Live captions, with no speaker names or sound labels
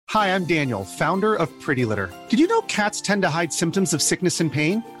Hi, I'm Daniel, founder of Pretty Litter. Did you know cats tend to hide symptoms of sickness and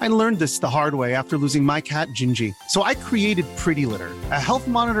pain? I learned this the hard way after losing my cat, Gingy. So I created Pretty Litter, a health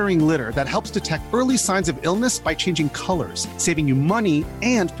monitoring litter that helps detect early signs of illness by changing colors, saving you money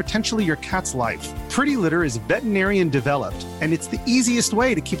and potentially your cat's life. Pretty Litter is veterinarian developed, and it's the easiest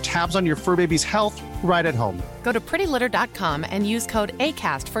way to keep tabs on your fur baby's health right at home. Go to prettylitter.com and use code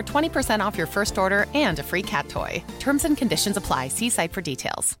ACAST for 20% off your first order and a free cat toy. Terms and conditions apply. See site for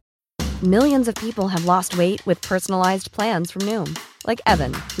details. Millions of people have lost weight with personalized plans from Noom. Like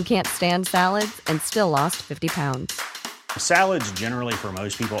Evan, who can't stand salads and still lost 50 pounds. Salads generally for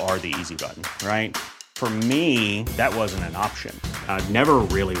most people are the easy button, right? For me, that wasn't an option. I never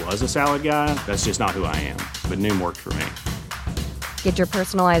really was a salad guy. That's just not who I am. But Noom worked for me. Get your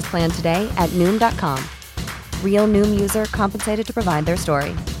personalized plan today at Noom.com. Real Noom user compensated to provide their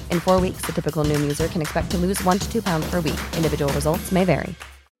story. In 4 weeks, the typical Noom user can expect to lose 1 to 2 pounds per week. Individual results may vary.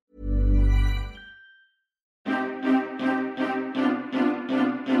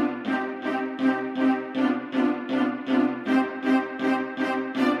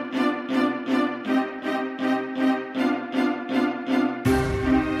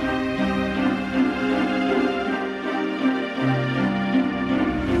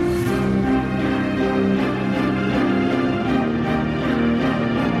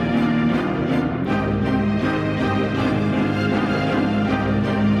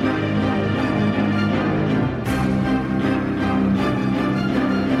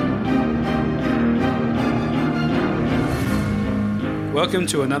 Welcome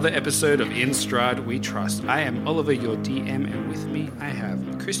to another episode of In Stride We Trust. I am Oliver, your DM, and with me I have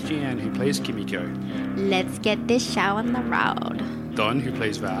Christiane, who plays Kimiko. Let's get this show on the road. Don, who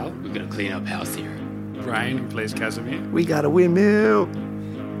plays Val. We're going to clean up house here. Brian, who plays Casimir. We got a windmill.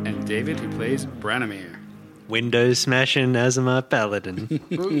 And David, who plays Branimir. Window smashing Azamar Paladin.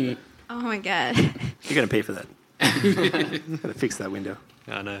 Oh my god. You're going to pay for that. Got to fix that window.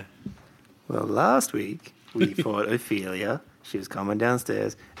 I know. Well, last week we fought Ophelia. She was coming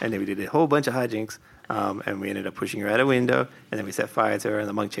downstairs, and then we did a whole bunch of hijinks, and we ended up pushing her out a window, and then we set fire to her, and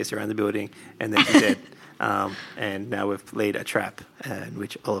the monk chased her around the building, and then she's dead. And now we've laid a trap,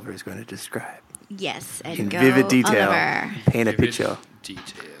 which Oliver is going to describe. Yes, and in go vivid detail. Oliver. Paint a picture.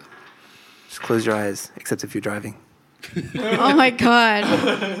 Detail. Just close your eyes, except if you're driving. Oh my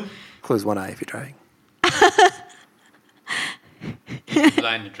god. Close one eye if you're driving.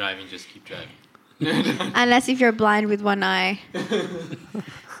 Blind to driving, just keep driving. Unless if you're blind with one eye.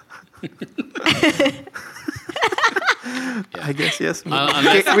 I guess, yes.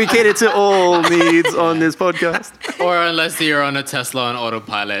 Unless, We cater to all needs on this podcast. or unless you're on a Tesla on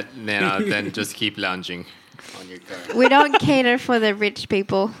autopilot, then just keep lounging on your car. We don't cater for the rich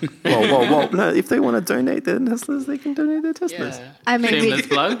people. Whoa. No, if they want to donate their Teslas, they can donate their Teslas. Yeah. I mean, Shameless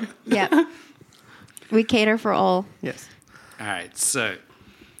plug. Yeah. We cater for all. Yes. All right, so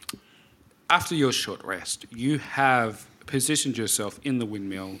after your short rest, you have positioned yourself in the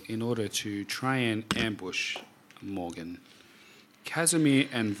windmill in order to try and ambush Morgan. Casimir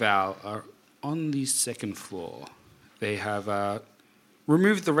and Val are on the second floor. They have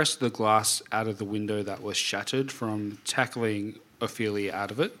removed the rest of the glass out of the window that was shattered from tackling Ophelia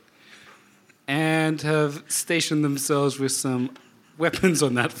out of it, and have stationed themselves with some weapons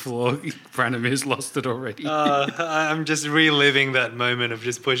on that floor. Branimir's lost it already. I'm just reliving that moment of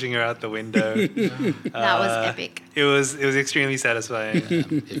just pushing her out the window. That was epic. It was extremely satisfying.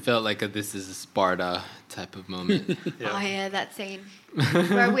 It felt like this is a Sparta type of moment. Oh yeah, that scene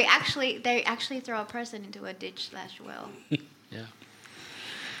where they actually throw a person into a ditch/well.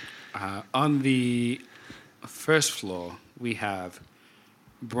 Yeah. On the first floor, we have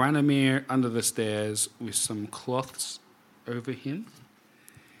Branimir under the stairs with some cloths over him.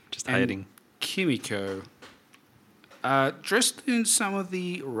 Just and hiding. Kimiko, dressed in some of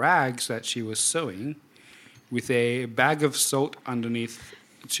the rags that she was sewing, with a bag of salt underneath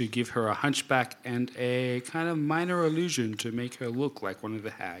to give her a hunchback and a kind of minor illusion to make her look like one of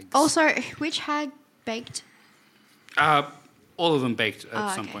the hags. Also, which hag baked? All of them baked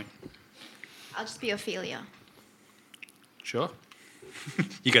at some okay. point. I'll just be Ophelia. Sure.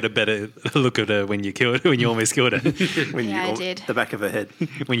 You got a better look at her when you almost killed her. I did. The back of her head.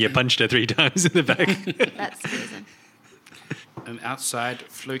 When you punched her 3 times in the back. That's the reason. And outside,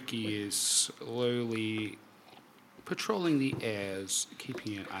 Floki is slowly patrolling the airs,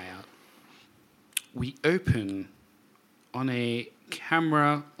 keeping an eye out. We open on a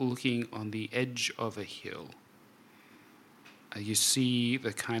camera looking on the edge of a hill. You see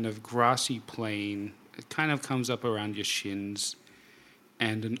the kind of grassy plain. It kind of comes up around your shins,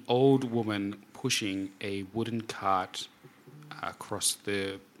 and an old woman pushing a wooden cart across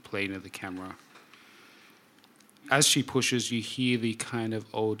the plane of the camera. As she pushes, you hear the kind of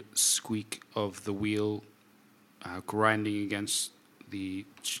old squeak of the wheel grinding against the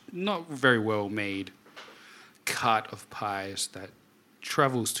not very well made cart of pies that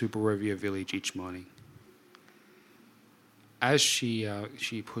travels to Barovia Village each morning. As she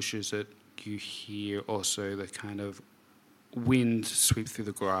pushes it, you hear also the kind of wind sweep through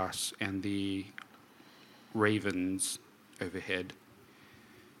the grass and the ravens overhead.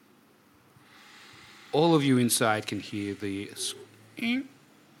 All of you inside can hear the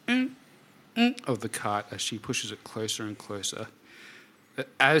of the cart as she pushes it closer and closer.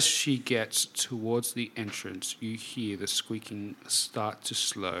 As she gets towards the entrance, you hear the squeaking start to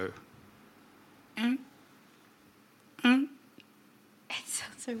slow. It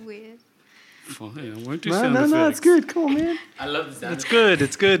sounds so weird. Fine, I won't do No, sound no, effects. no, it's good. Come on, man. I love the sound. It's good.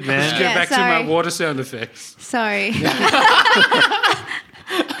 It's good, man. Go Yeah, back sorry. to my water sound effects. Sorry.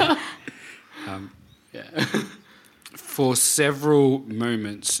 Yeah. For several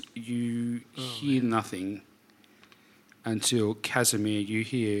moments, you hear nothing until Casimir, you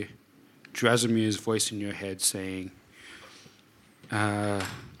hear Drazimir's voice in your head saying,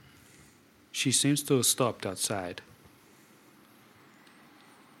 she seems to have stopped outside.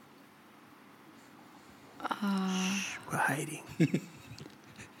 We're hiding. The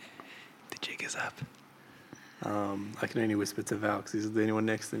jig is up. I can only whisper to Val because he's the only one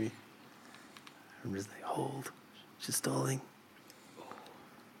next to me. I'm just like, hold. She's stalling.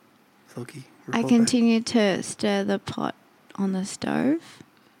 Silky. I report back. continue to stir the pot on the stove.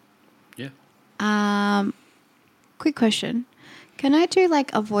 Yeah. Quick question. Can I do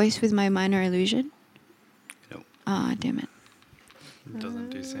like a voice with my minor illusion? No. Ah, damn it. It doesn't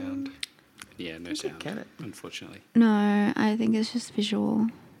do sound. Yeah, no sound. can it? Unfortunately. No, I think it's just visual.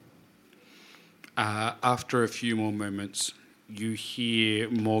 After a few more moments, you hear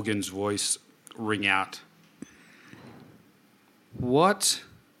Morgan's voice ring out. What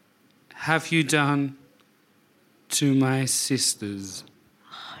have you done to my sisters?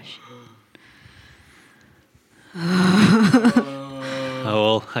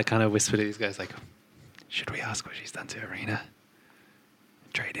 Oh, well, I kind of whisper to these guys, like, should we ask what she's done to Arena?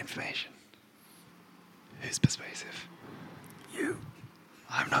 Trade information. Who's persuasive? You.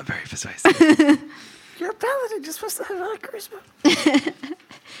 I'm not very persuasive. You're a paladin. Just supposed to have a lot of charisma.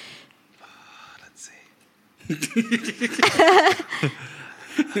 Let's see.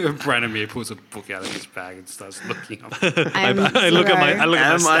 Branimir pulls a book out of his bag and starts looking up. I'm I look at my. I look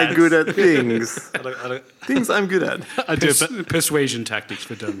at Am my I stats. good at things? I look, Things I'm good at. I do a, Persuasion tactics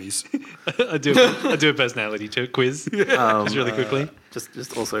for dummies. I do a personality quiz just really quickly.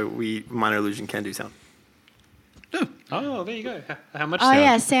 Just also, minor illusion can do sound. Oh, there you go. How much? Oh, sound?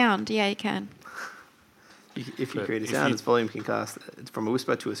 yeah, sound. Yeah, you can. If you But create a if sound, you- its volume can cast from a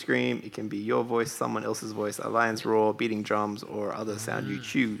whisper to a scream. It can be your voice, someone else's voice, a lion's roar, beating drums, or other sound you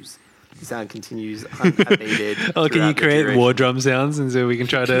choose. The sound continues unabated. Oh, can you throughout the create duration. war drum sounds and so we can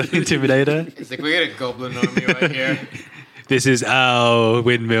try to intimidate her? It's like we got a goblin army right here. This is our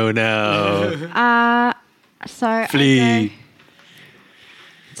windmill now. So Flee. I go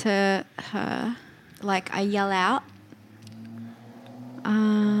to her, like I yell out.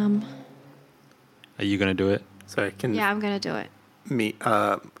 Are you gonna do it? Sorry, can Yeah, I'm gonna do it. me,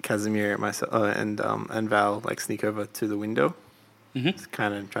 Casimir, myself, and Val like sneak over to the window. It's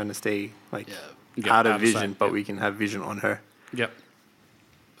kind of trying to stay like Yeah, out of outside, vision, but yeah. we can have vision on her. Yep.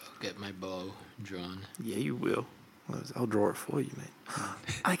 I'll get my bow drawn. Yeah, you will. I'll draw it for you, mate.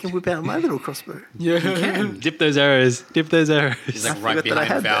 I can whip out my little crossbow. Dip those arrows. Dip those arrows. He's like I right forgot that I behind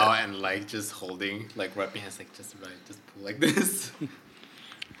had Val that. and like just holding, like right behind, like just pull like this.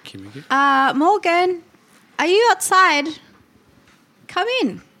 Kimiko? Morgan, are you outside? Come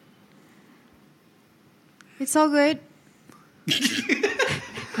in. It's all good.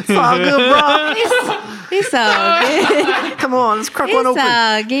 It's all good, bro. It's all good. Come on, let's crack one It's open.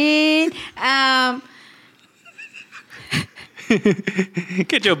 all good.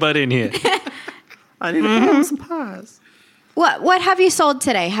 Get your butt in here. I need to have some pies. What have you sold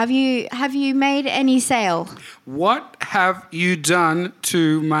today? Have you made any sale? What have you done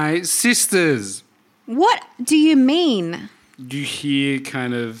to my sisters? What do you mean? You hear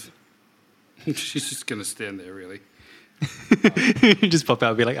kind of... She's just going to stand there, really. Just pop out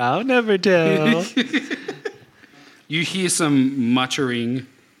and be like, I'll never tell. You hear some muttering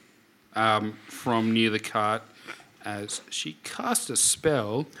from near the cart as she casts a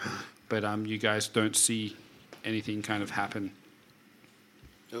spell, but you guys don't see anything kind of happen.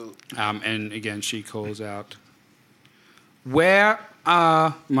 And again, she calls out, "Where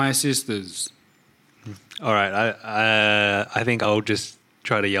are my sisters?" All right, I think I'll just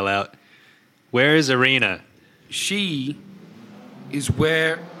try to yell out, "Where is Arena?" She is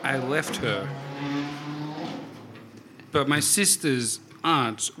where I left her. But my sisters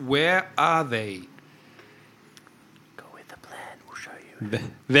aren't. Where are they? Go with the plan. We'll show you.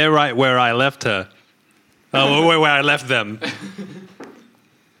 They're right where I left her. Oh, where I left them.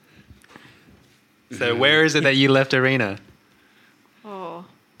 So where is it that you left Arena? Oh.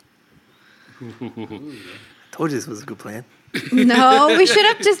 Told you this was a good plan. No, we should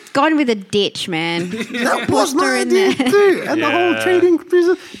have just gone with a ditch, man. That was my idea too. And the whole trading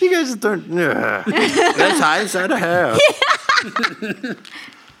business. You guys just don't. Let's hide inside the house.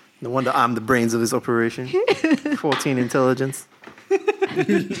 No wonder I'm the brains of this operation. 14 intelligence.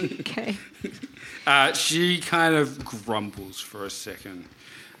 Okay. She kind of grumbles for a second,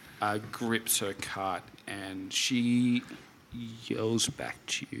 grips her cart, and she yells back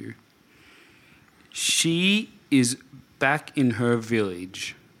to you. She is back in her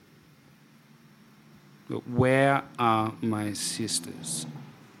village. But where are my sisters?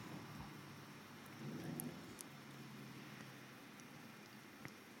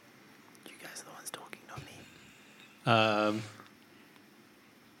 You guys are the ones talking, not me.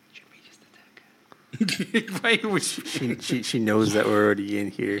 Should we just attack? Wait, which... She knows that we're already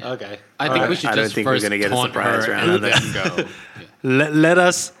in here. Okay. I think we should I don't just think we're first gonna get a taunt surprise her round and on then go. Yeah. Let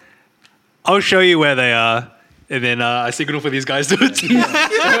us. I'll show you where they are, and then I signal for these guys to attack.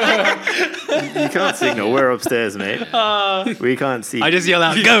 You can't signal. We're upstairs, mate. We can't see. I just yell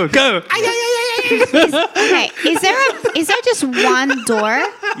out, "Go, go!" Okay, is there just one door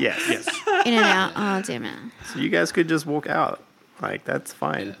Yes. in and out? Oh, damn it. So you guys could just walk out. Like, that's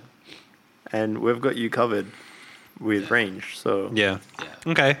fine. And we've got you covered with range, so... Yeah.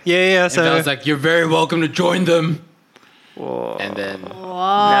 Okay. Yeah. So I was So like, "You're very welcome to join them." Whoa. And then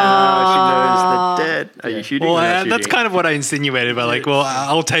Now she knows the dead. Are you shooting or not that's shooting? kind of what I insinuated. But like, well,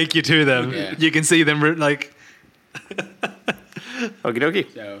 I'll take you to them. Yeah. You can see them. Like, Okie dokie.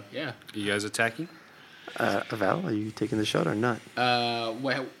 so yeah. You guys attacking? Val, are you taking the shot or not?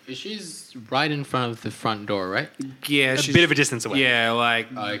 Well, she's right in front of the front door, right? Yeah, a bit of a distance away. Yeah, like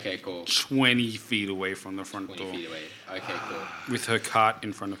Oh, okay, cool. 20 feet away from the front 20 door. feet away. Okay, cool. With her cart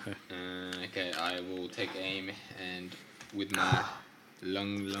in front of her. Okay, I will take aim and with my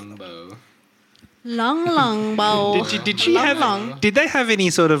long bow. Long bow. Did she have? long. Did they have any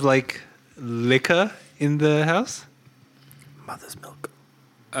sort of like liquor in the house? Mother's milk.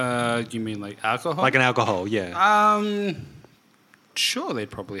 You mean like alcohol? Like an alcohol? Yeah. Sure,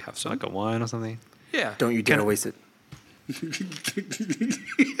 they'd probably have some. Like a wine or something. Yeah. Don't you dare waste it.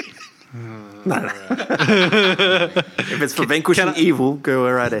 If it's for vanquishing evil, go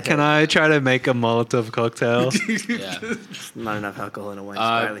right ahead. Can I try to make a Molotov cocktail? Yeah. Not enough alcohol in a wine,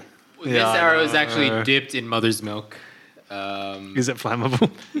 Smiley. This Yeah, arrow is actually dipped in mother's milk. Is it flammable?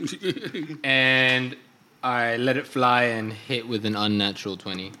 And I let it fly and hit with an unnatural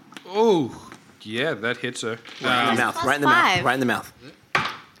 20. Oh, yeah, that hits her. Right in the mouth. Plus Right in the mouth. 5. Right in the mouth.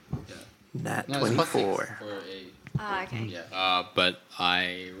 Nat No, it's plus 6 24. for a, Oh, okay. yeah. But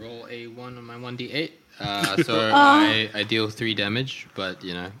I roll a 1 on my 1d8. So I deal 3 damage, but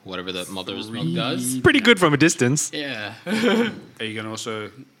you know, whatever the mother's milk does. Pretty good from a distance. Yeah. Are you going to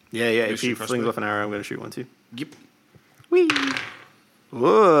also... Yeah. If shoot he crossbow? flings off an arrow, I'm going to shoot one too. Yep.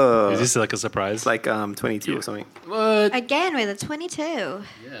 Whoa. Is this like a surprise? It's like 22 or something. What? Again with a 22. Yeah.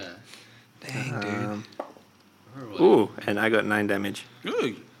 Dang, dude. Ooh, and I got 9 damage.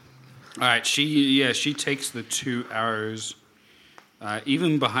 Ooh. All right, she takes the 2 arrows.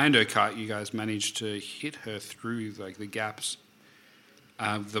 Even behind her cart, you guys managed to hit her through like the gaps.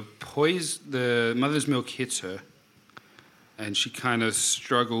 The mother's milk hits her, and she kind of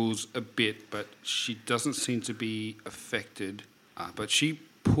struggles a bit, but she doesn't seem to be affected. But she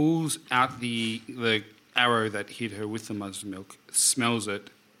pulls out the arrow that hit her with the mother's milk, smells it,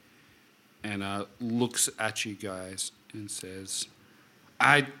 and looks at you guys and says,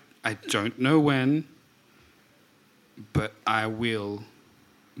 I don't know when, but I will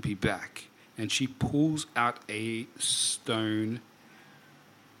be back. And she pulls out a stone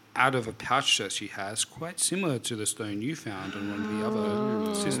out of a pouch that she has, quite similar to the stone you found on one of the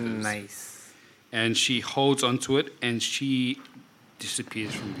other sisters. Nice. And she holds onto it, and she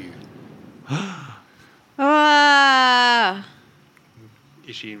disappears from view. Ah,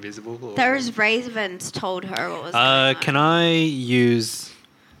 Is she invisible? Or? those ravens told her what was going on. Can I use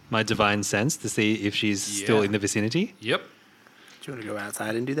my divine sense to see if she's still Yeah. in the vicinity? Yep. Do you want to go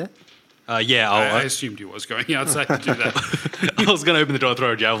outside and do that? Yeah, I assumed you was going outside to do that. I was going to open the door and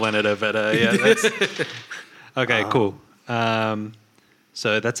throw a javelin at her, but yeah. That's... Okay, cool.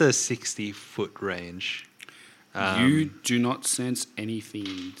 So that's a 60-foot range. You do not sense any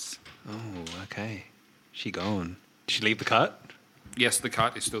fiends. Oh, okay. She gone. Did she leave the cart? Yes, the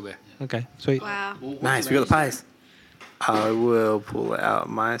cart is still there. Okay, sweet. Wow. Nice, we got the pies. I will pull out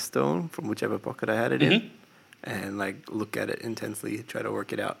my stone from whichever pocket I had it in and like look at it intensely, try to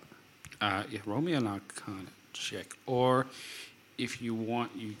work it out. Yeah, roll me an Arcana check. Or if you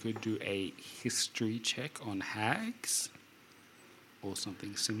want, you could do a history check on hags or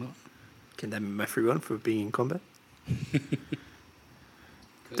something similar. Can that be my free one for being in combat?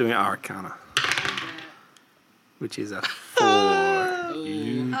 Doing Arcana, which is a 4.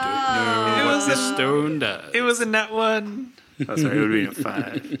 You don't know what the stone does. It was a nat 1. Oh, sorry, it would be a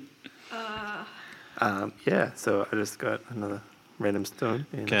 5. Yeah, so I just got another random stone.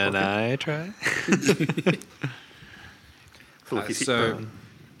 In Can the pocket. I try? So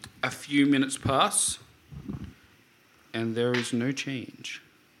a few minutes pass, and there is no change.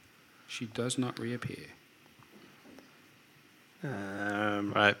 She does not reappear.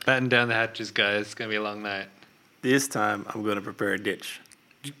 Right, batten down the hatches, guys. It's going to be a long night. This time, I'm going to prepare a ditch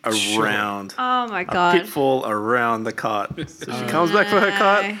around. Oh my A god. pitfall around the cart. So she comes back for her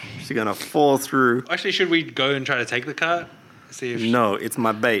cart, she's going to fall through. Actually, should we go and try to take the cart? See if No, it's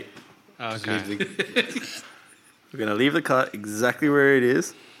my bait. Okay. We're going to leave the cart exactly where it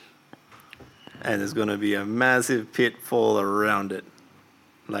is, and there's going to be a massive pitfall around it.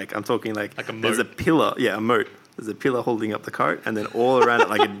 Like, I'm talking like a moat. there's a pillar. Yeah, a moat. There's a pillar holding up the cart, and then all around it,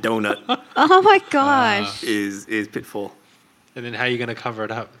 like a donut, Oh my gosh. is pitfall. And then how are you going to cover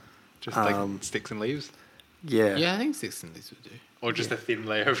it up? Just like sticks and leaves? Yeah. Yeah, I think 6 and these would do. Or just a thin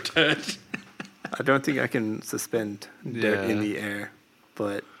layer of dirt? I don't think I can suspend dirt in Yeah. the air,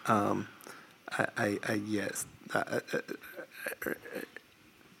 but yes,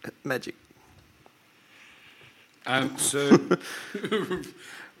 magic. So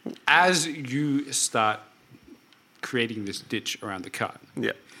as you start creating this ditch around the cart,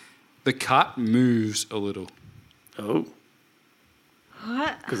 Yeah. the cart moves a little. Oh,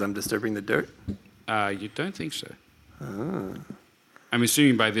 What? because I'm disturbing the dirt. You don't think so? I'm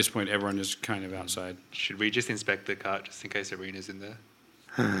assuming by this point everyone is kind of outside. Should we just inspect the cart just in case Arena's in there?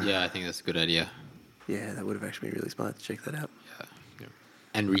 Yeah, I think that's a good idea. Yeah, that would have actually been really smart to check that out.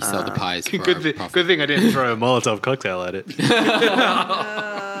 And resell the pies for Good, our profit. good thing I didn't throw a Molotov cocktail at it.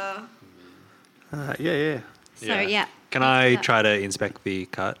 Yeah. So yeah. Can I try to inspect the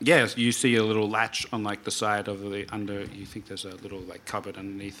cart? Yes, you see a little latch on like the side of the under. You think there's a little like cupboard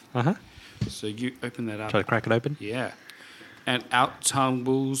underneath. Uh-huh. So you open that up. Try to crack it open? Yeah, and out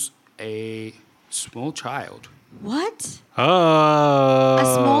tumbles a small child. What? Oh. A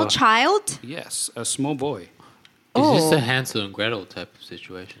small child? Yes, a small boy. Is this a Hansel and Gretel type of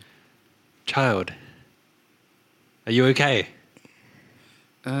situation? Child. Are you okay?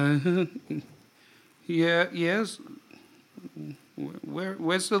 Yeah. Yes.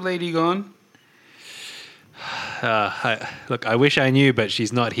 Where's the lady gone? Look, I wish I knew, but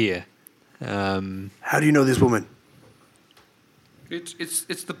she's not here. How do you know this woman? It's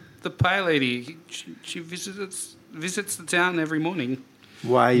the pie lady. She visits the town every morning.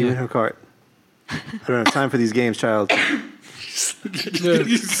 Why are you in her cart? I don't have time for these games, child. Slap.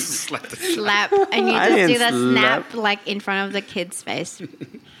 And you I just do didn't the snap slap. like in front of the kid's face.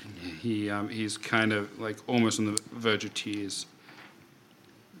 He's kind of like almost on the verge of tears,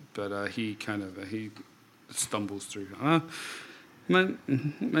 but he stumbles through. My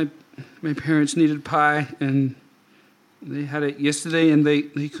parents needed pie, and they had it yesterday, and they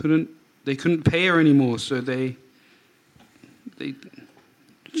couldn't pay her anymore, so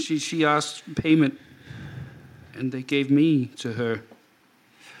she asked payment, and they gave me to her.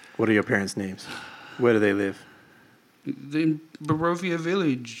 What are your parents' names? Where do they live? In Barovia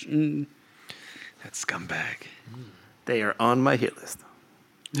Village. That scumbag. They are on my hit list.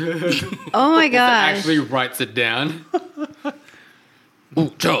 Oh my gosh. Actually writes it down. Oh,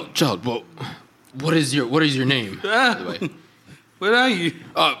 child. What is your name? By the way, Where are you?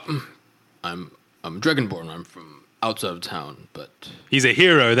 I'm Dragonborn. I'm from outside of town, but He's a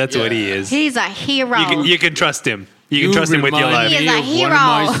hero, that's what he is. He's a hero. You can trust him. You can trust him with your remind life. He is a me of one of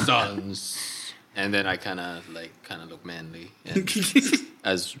my hero. sons. And then I kind of look manly and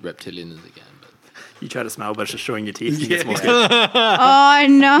as reptilian as I can. But You try to smile, but it's just showing your teeth. You get more. Oh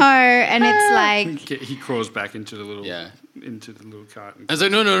no. And it's like He crawls back into the little Yeah. into the little cart. I was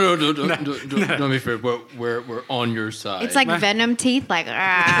like, no, don't be afraid. We're on your side. it's like venom teeth, like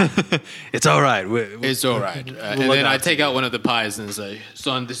ah. It's all right. It's all right. And then I take out one of the pies and say,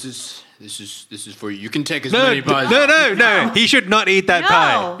 son, this is for you. You can take as many pies. No. He should not eat that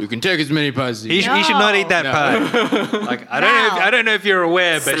pie. You can take as many pies as you He should not eat that No. pie. Like I don't know if you're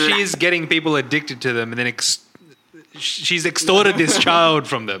aware, but she's getting people addicted to them and then she's extorted this child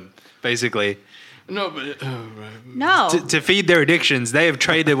from them, basically. No, but No. To feed their addictions, they have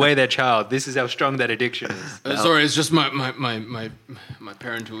traded away their child. This is how strong that addiction is. sorry, it's just my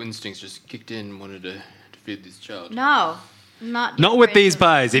parental instincts just kicked in and wanted to feed this child. No. Not with these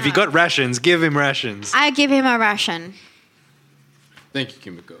pies. No. If you got rations, give him rations. I give him a ration. Thank you,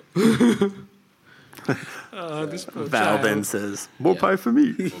 Kimiko. This poor Val child. then says, "More pie for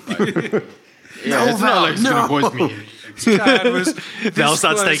me." Yeah, it's not like it's gonna poison me. This child was Val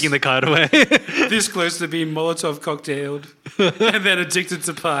starts taking the card away. this close to being Molotov cocktailed and then addicted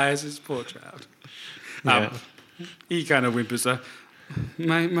to pies. This poor child. Yeah. He kind of whimpers.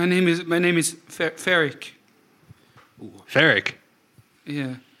 My name is Ferric. Ferric.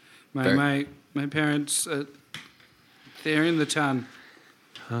 Yeah, Ferric. my parents. They're in the town.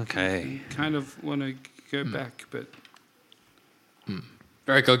 Okay. Kind of want to go back, but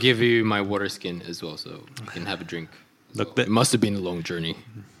Eric, I'll give you my water skin as well, so you can have a drink. Look, It must have been a long journey.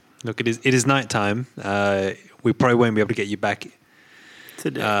 Look, it is nighttime. We probably won't be able to get you back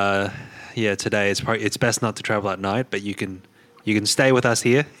Today. today. It's best not to travel at night, but you can stay with us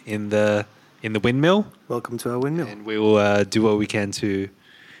here in the windmill, Welcome to our windmill. and we will do what we can to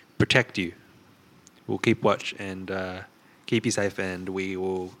protect you. We'll keep watch and keep you safe, and we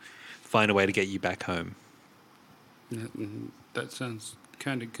will find a way to get you back home. that sounds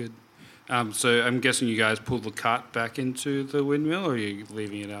kind of good. So I'm guessing you guys pull the cart back into the windmill, or are you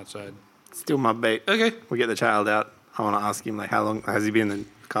leaving it outside? Still my bait. Okay. We get the child out. I want to ask him, like, how long has he been in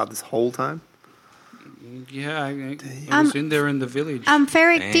the car this whole time? Yeah, I was in there in the village.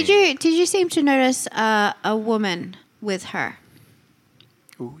 Ferric, Dang. did you seem to notice a woman with her?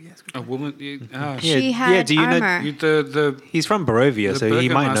 Oh, yes. A woman. She had do you know- armor. He's from Barovia, the so he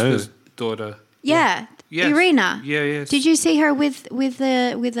might know. Burgomaster's daughter. Yeah, Yes. Irina. Yeah, yes. Did you see her with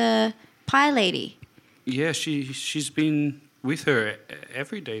the pie lady? Yeah, she's been with her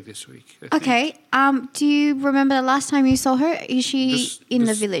every day this week. I think. Okay. Do you remember the last time you saw her? Is she This- in the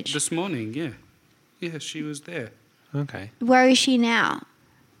this- village? this morning? Yeah, yeah, she was there. Okay. Where is she now?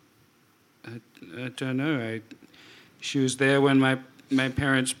 I don't know. She was there when my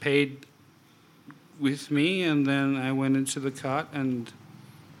parents paid with me, and then I went into the cart, and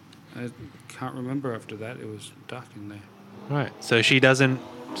I can't remember after that. It was dark in there. Right. So she doesn't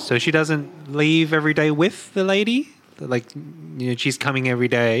leave every day with the lady? Like, she's coming every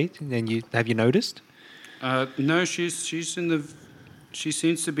day, and have you noticed? No, she's in the. She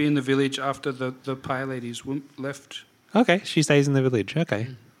seems to be in the village after the pie ladies left. Okay, she stays in the village. Okay.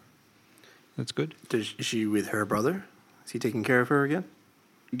 That's good. Is she with her brother? Is he taking care of her again?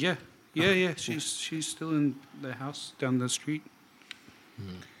 Yeah. She's still in the house down the street.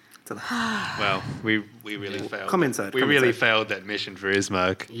 Well, we really failed. Come inside, We come really inside. failed that mission for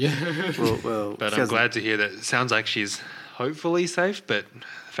Ismark. Yeah. Well, But she I'm hasn't- glad to hear that. It sounds like she's hopefully safe, but the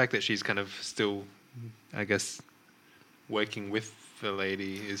fact that she's kind of still, I guess, working with the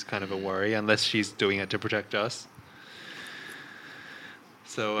lady is kind of a worry, unless she's doing it to protect us.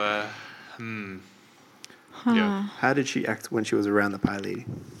 So, yeah. How did she act when she was around the pie lady?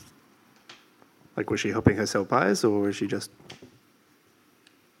 Like, was she helping her sell pies, or was she just...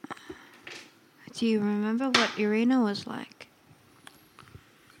 Do you remember what Irina was like?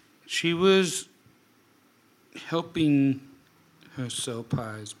 She was helping her sell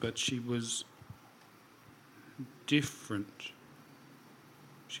pies, but she was different.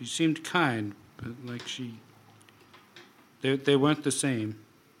 She seemed kind, but like they weren't the same.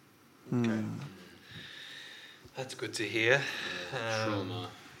 Okay. That's good to hear. Trauma.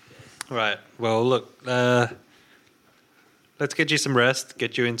 Right. Well, look. Let's get you some rest.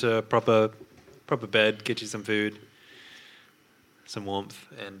 Get you into a proper bed. Get you some food, some warmth,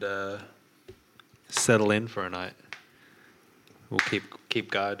 and settle in for a night. We'll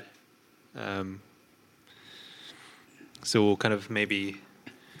keep guard. So we'll kind of maybe.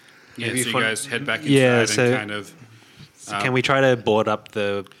 Yeah, maybe so you fun- guys head back inside Yeah, and so- kind of. So can we try to board up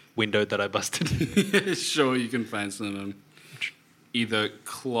the window that I busted? Sure, you can find some either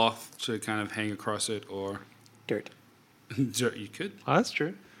cloth to kind of hang across it or Dirt. dirt. You could. Oh, that's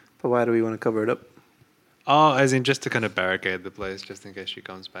true. But why do we want to cover it up? Oh, as in just to kind of barricade the place, just in case she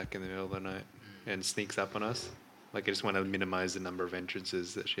comes back in the middle of the night and sneaks up on us. Like, I just want to minimize the number of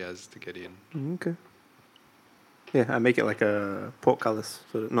entrances that she has to get in. Okay. Yeah, I make it like a portcullis.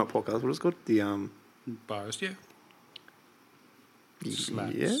 Not portcullis, what is it called? The, Bars, yeah.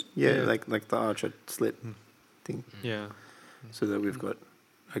 Slats. Yeah, like the archer slit thing. Yeah. So that we've got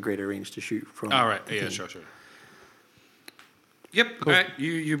a greater range to shoot from. All right. Yeah, sure. Yep. All right.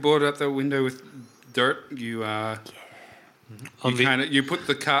 You board up the window with dirt. You You put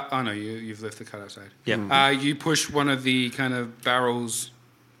the cut. Oh no, you've left the cut outside. Yeah. You push one of the kind of barrels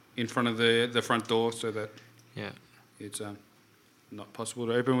in front of the front door so that it's not possible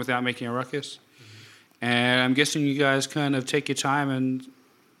to open without making a ruckus. And I'm guessing you guys kind of take your time and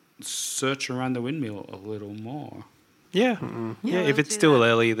search around the windmill a little more. Yeah. Yeah, if it's still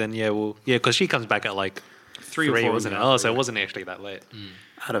early, then because she comes back at like 3 or 4, wasn't it? Oh, so it wasn't actually that late.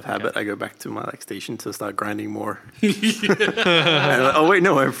 Out of habit, I go back to my station to start grinding more. And oh wait,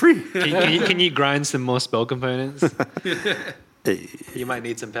 no, I'm free. Can you grind some more spell components? Hey. You might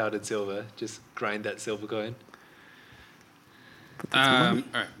need some powdered silver. Just grind that silver coin. All right,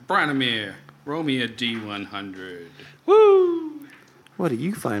 Branimir, roll me a D100. Woo! What do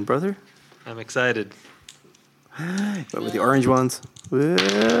you find, brother? I'm excited. What with the orange ones?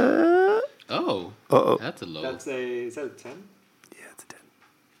 Oh. Uh-oh. That's a low. Is that a 10? Yeah, it's a 10.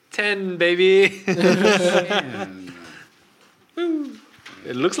 10, baby.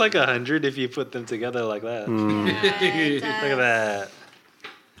 It looks like 100 if you put them together like that. Look at that.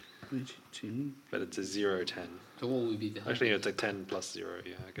 But it's a 0, 10. So what would be the Actually, it's a 10 plus 0,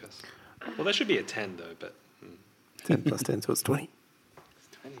 yeah, I guess. Well, that should be a 10, though, but... 10 plus 10, so it's 20.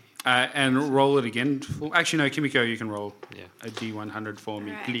 And roll it again. Actually, no, Kimiko, you can roll Yeah. a D100 for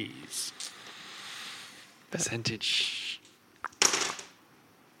me, Right. please. Percentage.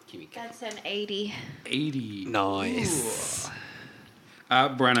 That's an 80. 80. Nice.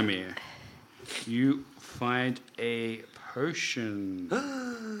 Branimir, you find a potion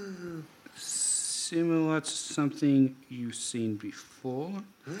similar to something you've seen before,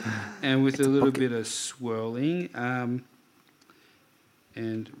 and with a little bit of swirling.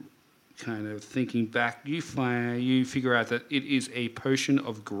 And kind of thinking back, you figure out that it is a potion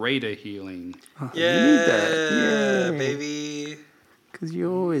of greater healing. Oh, you need that. Yay. Baby. Because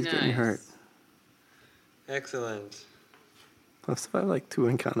you're always getting hurt. Excellent. I've survived like 2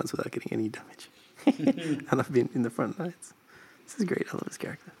 encounters without getting any damage. And I've been in the front lines. This is great. I love this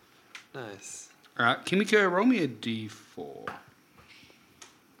character. Nice. All right, Kimiko, roll me a D4.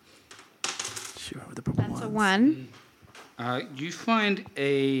 Sure, with the purple That's a ones. 1. You find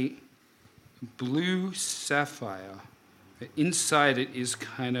a blue sapphire. Inside it is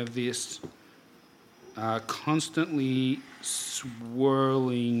kind of this constantly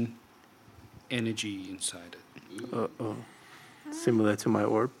swirling energy inside it. Uh-oh. Similar to my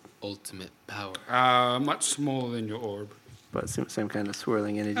orb, ultimate power? Much smaller than your orb. but same kind of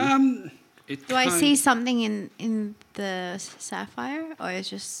swirling energy. Do I see something in the sapphire, or is it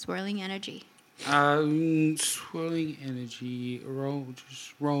just swirling energy? Swirling energy.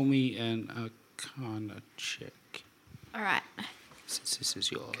 Just roll me an Arcana check. All right. Since this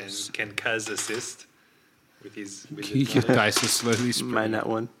is yours. Can Kaz assist with his Your dice are slowly spreading. Mine that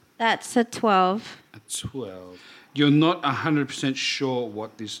one. That's a 12. A 12. You're not 100% sure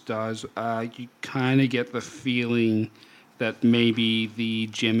what this does. You kind of get the feeling that maybe the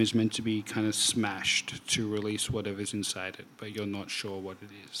gem is meant to be kind of smashed to release whatever's inside it, but you're not sure what it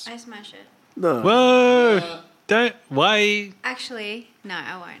is. I smash it. No. Whoa! Don't. Why? Actually, no,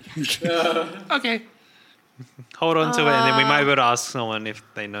 I won't. Okay. Hold on to it, and then we might be able to ask someone if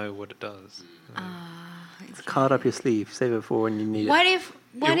they know what it does. Card up your sleeve. Save it for when you need What it.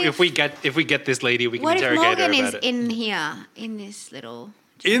 if we get this lady, we can what if interrogate her Morgan about is it. in here in this little?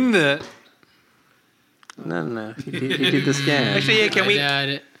 In the. No. He did the scan. Actually, yeah. Can we? Doubt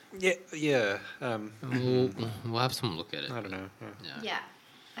it. Yeah. We'll have someone look at it. I don't know. Yeah.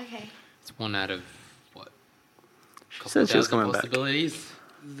 Okay. It's 1 out of what? She said she was coming back. Possibilities.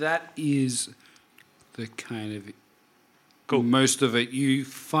 That is the kind of most of it. You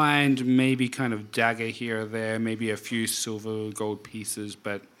find maybe kind of dagger here or there, maybe a few silver gold pieces,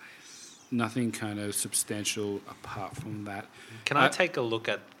 but nothing kind of substantial apart from that. Can I take a look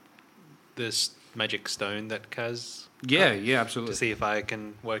at this magic stone that Kaz? Yeah, absolutely. To see if I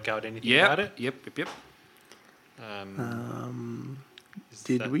can work out anything Yeah. about it. Yep.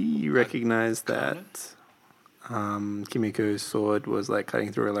 Did we recognize that Kimiko's sword was like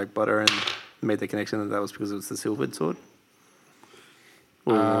cutting through like butter and made the connection that was because it was the silvered sword?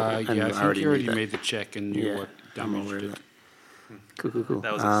 Or- Yeah, I and think you knew already that. made the check and knew what I'm damage aware of did. that. Cool.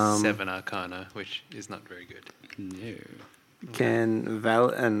 That was a 7 Arcana, which is not very good. No. Can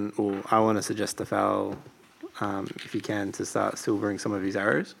Val I want to suggest to Val, if you can, to start silvering some of his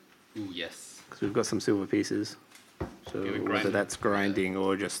arrows Ooh, yes. because we've got some silver pieces. So Okay, we whether grind that's grinding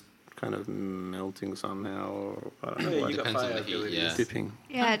or just kind of melting somehow, or I don't know, Yeah, what. you got Depends on fire the heat, abilities. yeah. dipping.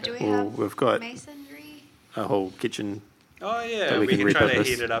 Yeah, do we Or have we've got masonry? a whole kitchen. Oh yeah, That we we can can try to repurpose.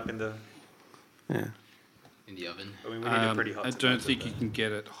 heat it up in the. Yeah. In the oven. I mean, we need it pretty hot. I to don't melt it, think though. you can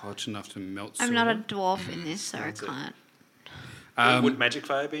get it hot enough to melt I'm not a silver. dwarf in this, so I That's it. can't. Would magic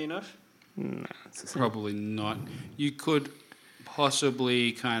fire be enough? No, it's the same. Probably not. You could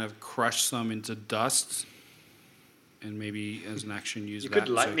possibly kind of crush some into dust, and maybe as an action use You that. could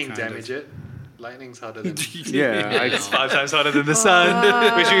lightning kind damage of, it. Lightning's harder than... Yeah, It's 5 times harder than the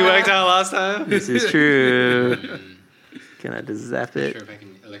sun, which we worked out last time. this is true. Can I just zap Sure, it if I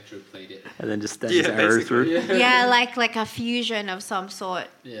can electroplate it. and then just stab his arrow basically. through? Yeah, like a fusion of some sort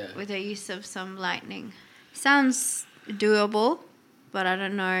Yeah. with the use of some lightning. Sounds doable, but I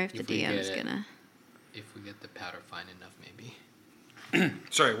don't know if the If we DM's get it. gonna. If we get the powder fine enough, maybe.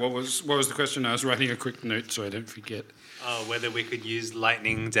 sorry, what was the question? I was writing a quick note so I don't forget. Whether we could use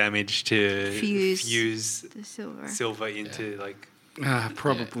lightning damage to fuse The silver. silver into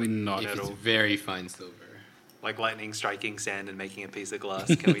Probably not If at it's all. very fine silver. like lightning striking sand and making a piece of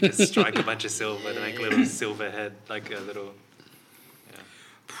glass. Can we just strike a bunch of silver to make a little silver head, like a little?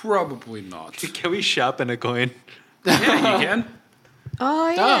 Probably not. Can we sharpen a coin? Yeah, you can. Oh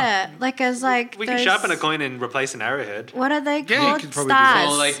yeah, like as like We can those- sharpen a coin and replace an arrowhead. What are they Yeah, you called? could probably do Stars.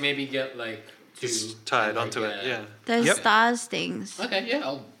 Or like maybe get like two Just tie it like, onto it. Yeah. Those Yep. stars things. Okay, yeah,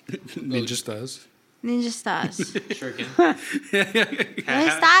 I'll Ninja stars. Ninja stars. shuriken.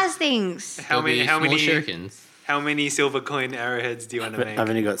 Those stars things. How many? Small shurikens. How many silver coin arrowheads do you want to But make? I've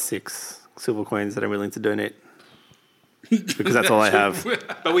only got 6 silver coins that I'm willing to donate. Because that's all I have.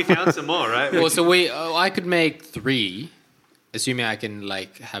 But we found some more, right? Well, so I could make 3, assuming I can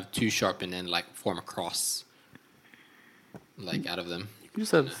like have 2 sharpened and like form a cross, like out of them. You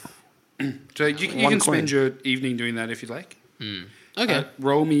just have So you One can coin. spend your evening doing that if you like. Okay.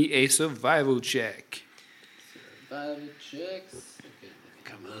 Roll me a survival check. Checks.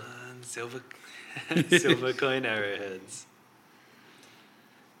 Come on, silver, silver coin arrowheads.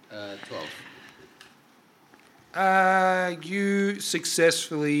 12. You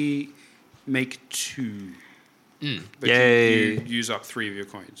successfully make 2. But Yay. You use up 3 of your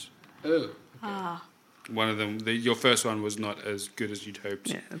coins. Oh. One of them, your first one was not as good as you'd hoped.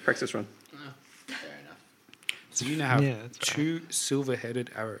 yeah, practice run. Fair enough. So you now have Yeah, that's 2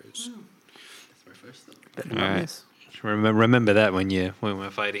 silver-headed arrows. That's my first though. Better All not right. miss. Remember that when we're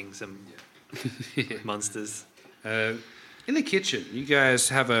fighting some monsters. In the kitchen, you guys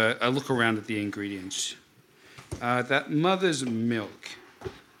have a look around at the ingredients. That mother's milk.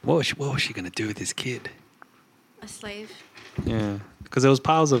 What was she gonna do with this kid? A slave. Yeah, because there was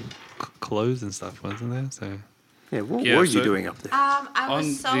piles of clothes and stuff, wasn't there? So Yeah, what Yeah, were you so- doing up there? I On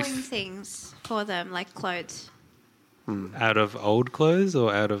was the sewing f- things for them, like clothes, out of old clothes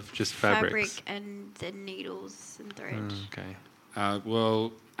or out of just fabrics? fabric, and the needles and thread. Okay.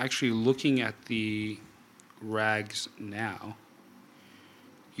 Well, actually, looking at the rags now,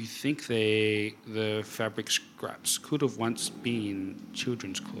 you think the fabric scraps could have once been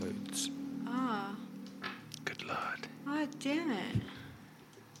children's clothes. Oh, Good lord. oh, damn it!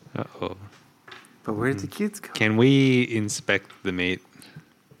 Uh-oh. But where did the kids go? Can we inspect the meat?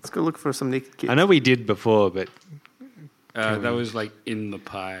 Let's go look for some naked kids. I know we did before, but That was like in the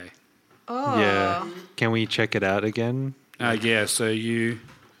pie. Oh, yeah. Can we check it out again? Yeah, so you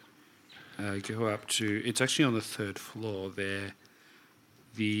go up to. It's actually on the 3rd floor there.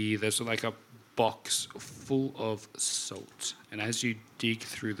 There's like a box full of salt, and as you dig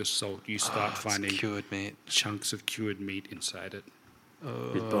through the salt, you start finding cured meat. chunks of cured meat inside it.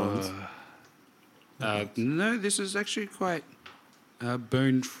 With bones. No, this is actually quite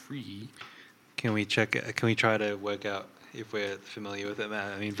bone-free. Can we check it? Can we try to work out if we're familiar with it?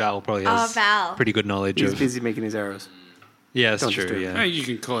 I mean, Val probably has Val. pretty good knowledge He's of. busy making his arrows. Yeah, that's Don't true. disturb Yeah. You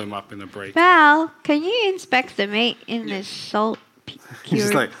can call him up in a break. Val, can you inspect the meat in this salt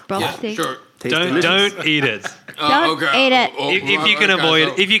cured like, broth thing? Sure. Tastes delicious. Don't eat it. Don't eat it. If you can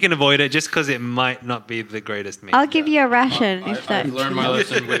avoid, if you can avoid it, just because it might not be the greatest meat. I'll give you a ration if that. I've learned my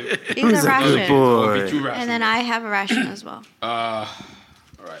lesson with Here's a ration, Boy. and then I have a ration as well. all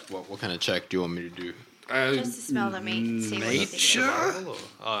right, what kind of check do you want me to do? Just to smell the meat and see what you think. Nature,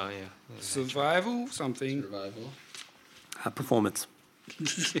 Oh yeah. survival, something. Survival. Performance.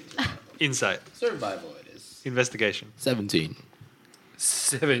 Insight. Survival it is. Investigation. 17.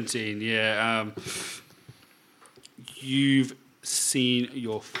 17, yeah. You've seen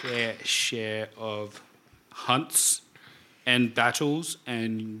your fair share of hunts and battles,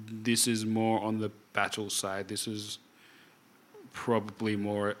 and this is more on the battle side. This is probably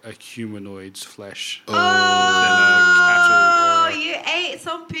more a humanoid's flesh than a cattle. Or you ate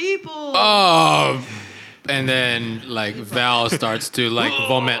some people. Oh, and then like Val starts to like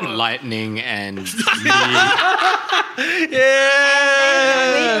vomit lightning and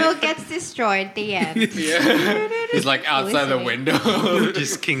Windmill gets destroyed. The end. he's like outside the Listening. window.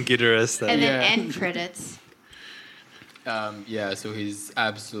 Just King Ghidorah. And then end credits. Yeah, so he's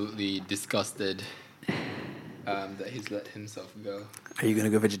absolutely disgusted that he's let himself go. Are you gonna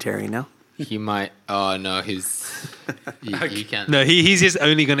go vegetarian now? He might. Oh no, he can't. No, he's just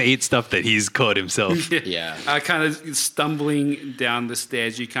only going to eat stuff that he's caught himself. Yeah. Kind of stumbling down the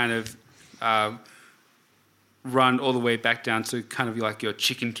stairs, you kind of run all the way back down to kind of like your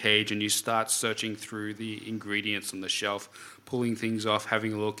chicken cage, and you start searching through the ingredients on the shelf, pulling things off,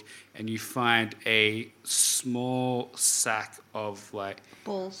 having a look, and you find a small sack of like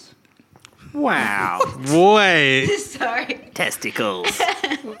Balls. Wow. Boy, Sorry. Testicles.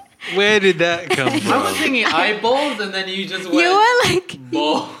 where did that come I was from? thinking eyeballs, and then you just went. You were like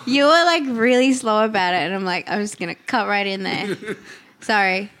ball. you were like really slow about it, and I'm like, I'm just gonna cut right in there.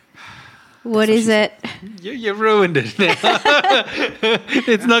 Sorry. What is it? You ruined it now.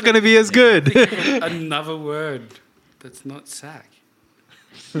 It's not going to be as good. another word that's not sack.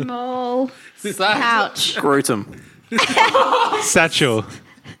 Small pouch. Scrotum. Satchel.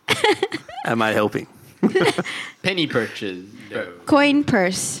 Am I helping? Penny purchase. No. Coin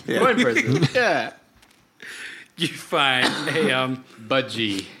purse. Coin purses. Yeah. You find a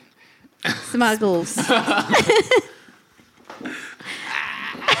Budgie. Smuggles.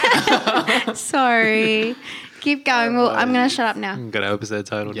 Sorry. Keep going. Well, I'm gonna shut up now. Got an episode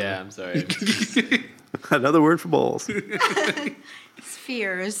title. Yeah, I'm sorry. Another word for balls.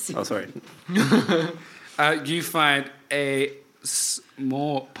 Spheres. Oh, sorry. you find a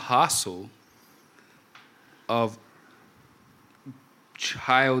small parcel of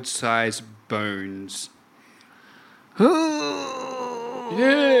child-sized bones. Pulling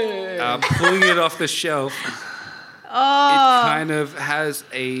it off the shelf, it kind of has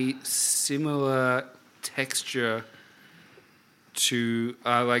a similar texture to,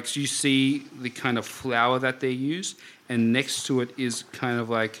 like you see the kind of flour that they use, and next to it is kind of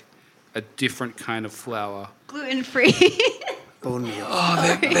like a different kind of flour. Gluten free. Bone meal.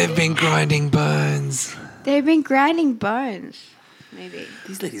 Oh, they've been grinding bones. They've been grinding bones. Maybe.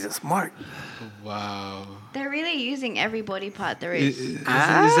 These ladies are smart. Wow. They're really using every body part there is. Is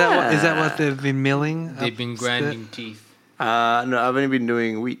that what they've been milling? They've been grinding teeth. No, I've only been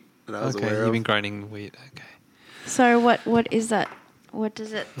doing wheat that I was Okay, aware you've of. been grinding wheat. Okay. So what is that? What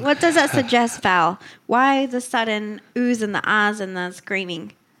does that suggest, Val? Why the sudden oohs and the ahs and the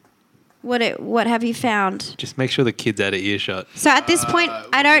screaming? What have you found? Just make sure the kid's out of earshot. So at this point,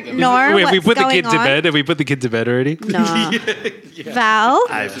 I don't know Wait, what's we put the going kid to on. bed? Have we put the kid to bed already? No. Val,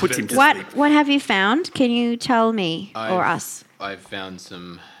 I put him to what sleep. what have you found? Can you tell me or us? I've found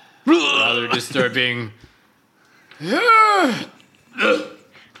some rather disturbing. I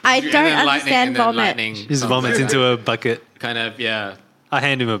don't understand vomit. Lightning Just vomits into a bucket. kind of, yeah. I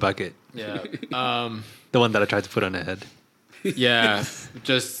hand him a bucket. Yeah. The one that I tried to put on her head. Yeah,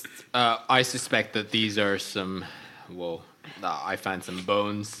 just I suspect that these are some. Well, I found some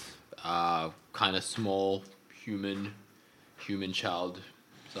bones, kind of small, human child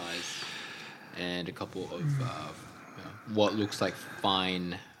size, and a couple of what looks like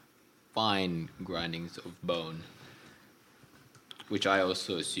fine grindings of bone, which I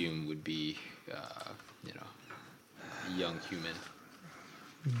also assume would be, young human.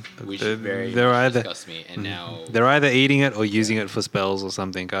 Which very they're much either- disgusts me, and now They're either eating it or using it for spells or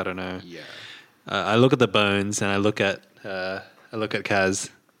something. I don't know. yeah. I look at the bones and I look at Kaz.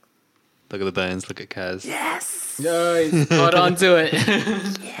 Look at the bones. Look at Kaz. Yes. Nice. Hold on to it.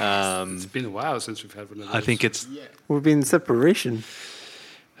 It's been a while since we've had one of those. I think it's We've been in separation.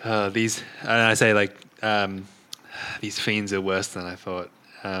 these. And I say like these fiends are worse than I thought.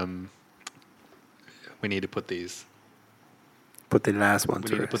 We need to put these. Put the last one We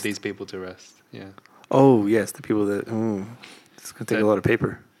to need to put rest. these people to rest. Yeah. Oh, yes, the people that... it's going to take a lot of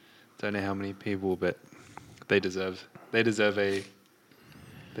paper. Don't know how many people, but they deserve a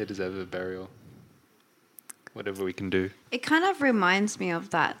burial. Whatever we can do. It kind of reminds me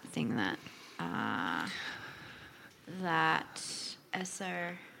of that thing that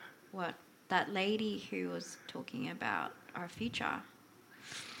Esther, that lady who was talking about our future.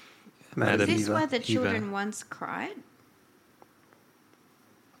 Madam Is this Eva. where the children once cried?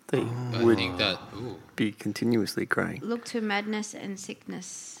 They I would think that. Ooh. be continuously crying. Look to madness and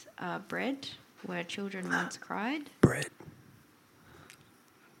sickness bred, where children once cried. Bread.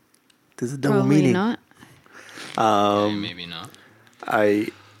 There's a double Probably meaning. not. Maybe not.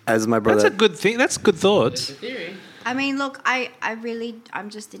 As my brother... That's a good thing. That's good thoughts. Theory. I mean, look, I'm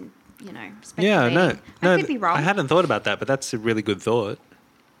just in, speculating. Yeah, no. I could be wrong. I hadn't thought about that, but that's a really good thought.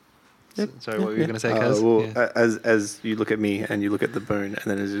 Sorry, what were you going to say, Kaz? As you look at me and you look at the bone, and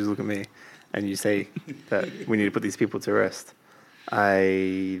then as you look at me and you say that we need to put these people to rest,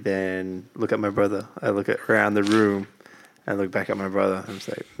 I then look at my brother. I look at around the room I look back at my brother and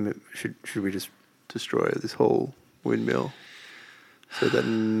say, should we just destroy this whole windmill so that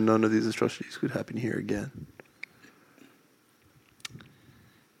none of these atrocities could happen here again?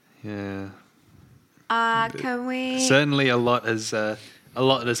 Yeah. Can we? Certainly, a lot has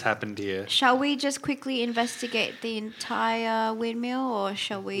happened here. Shall we just quickly investigate the entire windmill, or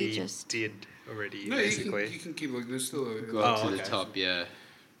shall we just? Did already No, basically. you can keep looking. There's still Go up to the top, yeah.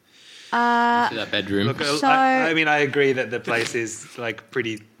 Uh, To that bedroom. Look, So- I mean, I agree that the place is like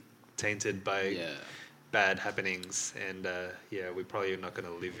pretty tainted by Yeah. bad happenings, and we're probably not going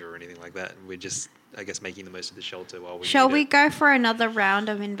to live here or anything like that. We're just, I guess, making the most of the shelter while we. Shall need we it. go for another round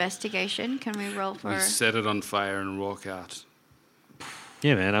of investigation? Can we roll for? we set it on fire and walk out.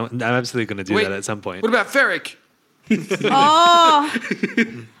 Yeah, man, I'm absolutely going to do Wait, that at some point. What about Ferric? Oh,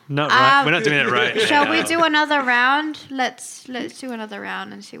 Not right. We're not doing it right. shall now. we do another round? Let's do another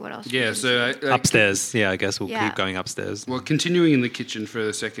round and see what else. we Yeah, can so see. Upstairs? Yeah, I guess we'll Yeah. keep going upstairs. well, continuing in the kitchen for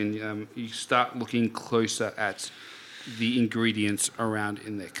a second, you start looking closer at the ingredients around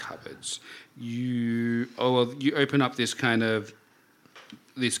in their cupboards. You open up this cupboard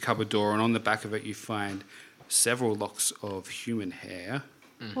door, and on the back of it you find several locks of human hair.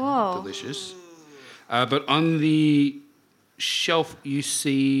 Whoa. Delicious. But on the shelf you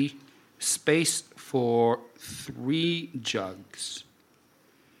see space for 3 jugs.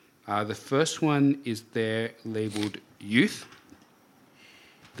 The first one is there labelled youth.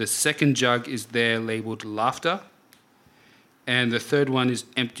 The second jug is there labelled laughter. And the third one is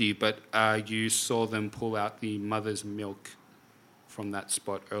empty, but you saw them pull out the mother's milk from that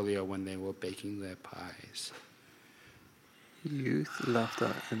spot earlier when they were baking their pies. Youth,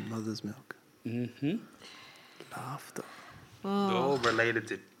 laughter, and mother's milk. Mm-hmm. Laughter. They're all related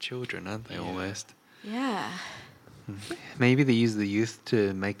to children, aren't they, almost? Yeah. Maybe they use the youth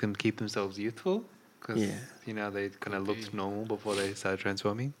to make them keep themselves youthful? Because, Yeah. they kind of looked normal before they started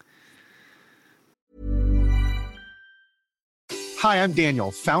transforming. Hi, I'm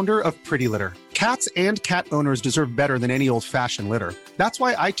Daniel, founder of Pretty Litter. Cats and cat owners deserve better than any old-fashioned litter. That's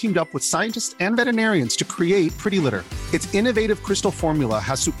why I teamed up with scientists and veterinarians to create Pretty Litter. Its innovative crystal formula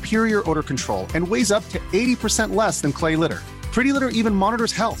has superior odor control and weighs up to 80% less than clay litter. Pretty Litter even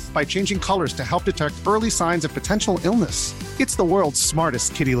monitors health by changing colors to help detect early signs of potential illness. It's the world's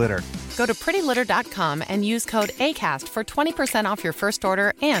smartest kitty litter. Go to prettylitter.com and use code ACAST for 20% off your first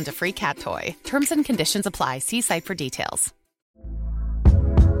order and a free cat toy. Terms and conditions apply. See site for details.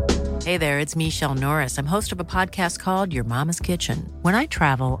 Hey there, it's Michelle Norris. I'm host of a podcast called Your Mama's Kitchen. When I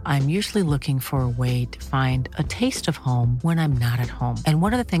travel, I'm usually looking for a way to find a taste of home when I'm not at home. And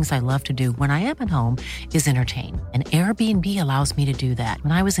one of the things I love to do when I am at home is entertain. And Airbnb allows me to do that.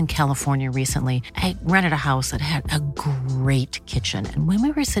 When I was in California recently, I rented a house that had a great kitchen. And when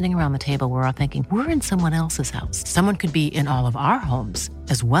we were sitting around the table, we were all thinking, we're in someone else's house. Someone could be in all of our homes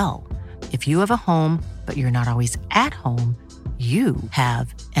as well. If you have a home, but you're not always at home, you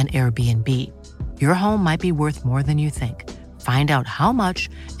have an Airbnb. Your home might be worth more than you think. Find out how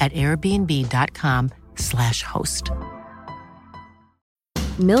much at airbnb.com/host.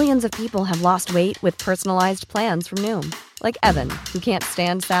 Millions of people have lost weight with personalized plans from Noom, like Evan, who can't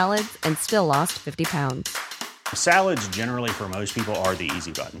stand salads and still lost 50 pounds. Salads generally for most people are the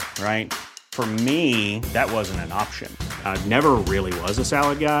easy button, right? For me, that wasn't an option. I never really was a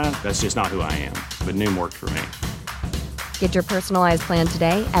salad guy. That's just not who I am. But Noom worked for me. Get your personalized plan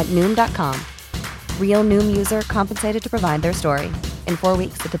today at Noom.com. Real Noom user compensated to provide their story. In 4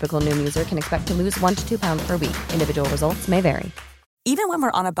 weeks, the typical Noom user can expect to lose 1 to 2 pounds per week. Individual results may vary. Even when we're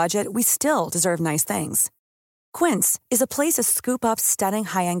on a budget, we still deserve nice things. Quince is a place to scoop up stunning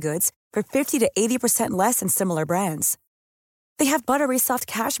high-end goods for 50 to 80% less than similar brands. They have buttery soft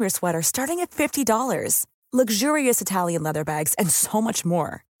cashmere sweaters starting at $50, luxurious Italian leather bags, and so much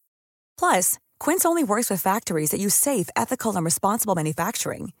more. Plus, Quince only works with factories that use safe, ethical, and responsible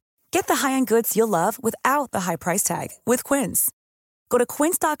manufacturing. Get the high-end goods you'll love without the high price tag with Quince. Go to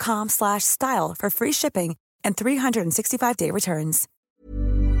quince.com/style for free shipping and 365-day returns.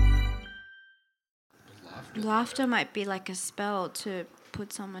 Laughter might be like a spell to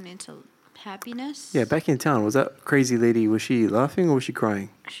put someone into happiness. Yeah, back in town, was that crazy lady, was she laughing or was she crying?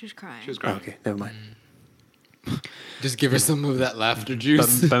 She was crying. Oh, okay, never mind. Just give her some of that laughter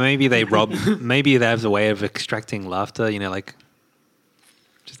juice. But maybe they have a way of extracting laughter, like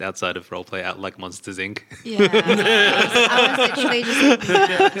just outside of roleplay, out like Monsters Inc. Yeah. I was literally just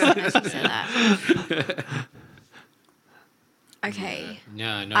as you said that. Okay.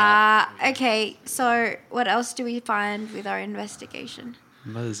 No. Okay, so what else do we find with our investigation?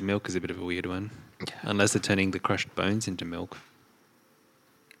 Mother's milk is a bit of a weird one. Unless they're turning the crushed bones into milk.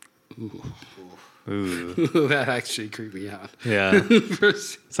 Ooh. That actually creeped me out. Yeah.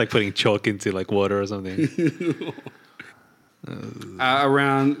 It's like putting chalk into like water or something.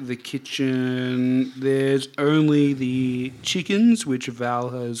 Around the kitchen, there's only the chickens, which Val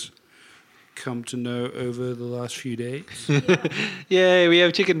has come to know over the last few days. Yay, we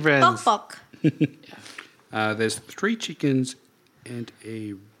have chicken friends. Bok bok. There's 3 chickens and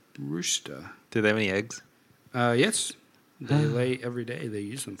a rooster. Do they have any eggs? Yes, they lay every day. They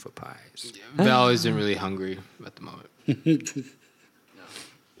use them for pies. Val isn't really hungry at the moment.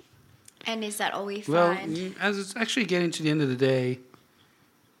 And is that all we Well, find? as it's actually getting to the end of the day,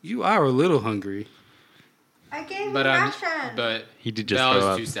 you are a little hungry. I gave But him ration. but He did just Val throw is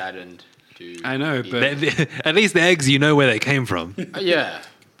up. too saddened to. I know, eat. but At least the eggs, you know where they came from. Yeah,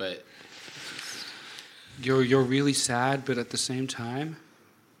 but you're really sad, but at the same time,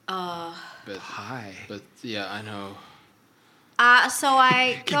 but hi. but yeah, I know. So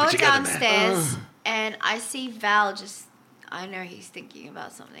I go it together, man. downstairs and I see Val just. I know he's thinking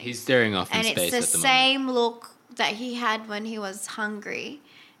about something. He's staring off in and space it's the at the moment. same look that he had when he was hungry,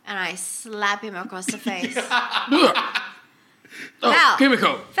 and I slap him across the face. Val,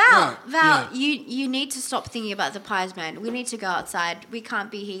 Kimiko. Val, you need to stop thinking about the pies, man. We need to go outside. We can't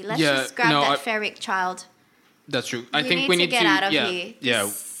be here. Let's Yeah, just grab no, that ferric child. That's true. I we think need we to need get to out of yeah, here. Yeah,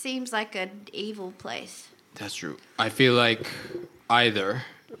 This seems like an evil place. that's true. I feel like either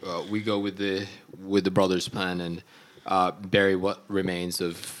we go with the brothers' plan and bury what remains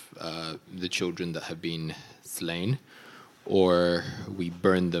of the children that have been slain, or we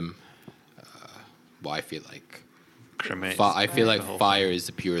burn them. Well, I feel like Cremate. I feel like fire is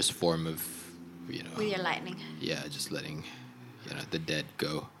the purest form of, With your lightning. yeah, just letting the dead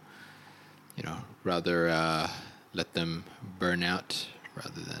go. Rather let them burn out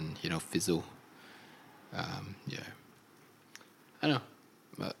rather than fizzle. Yeah, I know,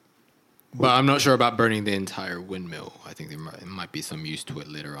 but I'm not sure about burning the entire windmill. I think there might be some use to it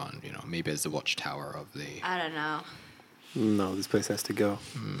later on. Maybe as the watchtower of the. I don't know. No, this place has to go.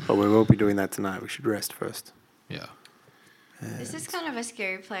 But we won't be doing that tonight. We should rest first. Yeah, This is kind of a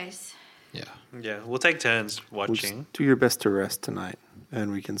scary place. yeah. Yeah, we'll take turns We'll watching. just do your best to rest tonight,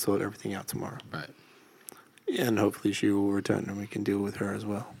 and we can sort everything out tomorrow. Right. And hopefully she will return, and we can deal with her as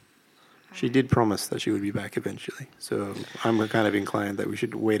well. She did promise that she would be back eventually, so I'm kind of inclined that we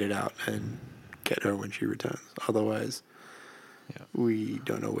should wait it out and get her when she returns. Otherwise, we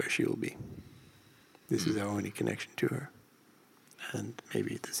don't know where she will be. This is our only connection to her, and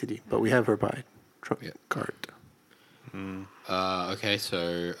maybe the city. But we have her by truck cart. Okay,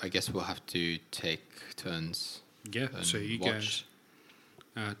 so I guess we'll have to take turns. Yeah, and so you watch. guys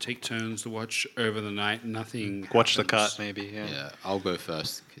take turns to watch over the night. Nothing. Watch the happens. cart, maybe. Yeah. Yeah, I'll go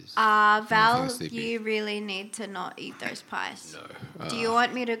first. 'Cause Val, feeling sleepy. you really need to not eat those pies. No. Do you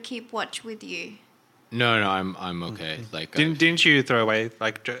want me to keep watch with you? No, I'm okay. Like Didn't you throw away,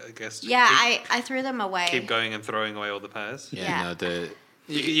 like, I guess? Yeah, keep, I threw them away. keep going and throwing away all the pies? Yeah. No,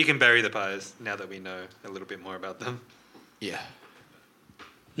 You can bury the pies now that we know a little bit more about them. yeah.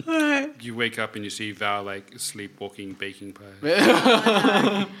 You wake up and you see Val like sleepwalking, baking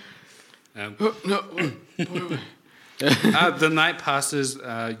pies. The night passes.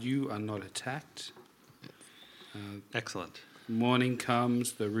 You are not attacked. Excellent. Morning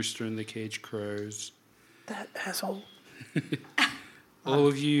comes. The rooster in the cage crows. That asshole. All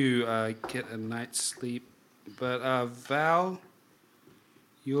of you get a night's sleep, but Val,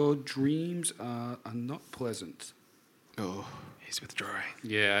 your dreams are not pleasant. Oh. He's withdrawing.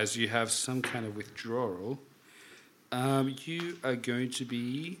 Yeah, as you have some kind of withdrawal, you are going to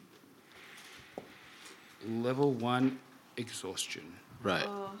be level 1 exhaustion. Right.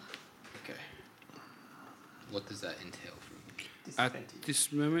 Okay. What does that entail for me? At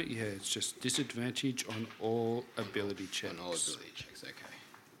this moment, yeah, it's just disadvantage on all ability checks. On all ability checks. Okay.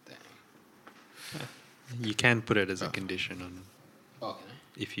 Dang. You can put it as a condition on Oh, can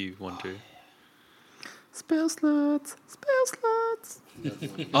I? if you want to. Spell slots. Spell slots.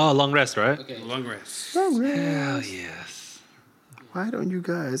 Oh, long rest, right? Okay. Long rest. Long rest. Hell yes. Why don't you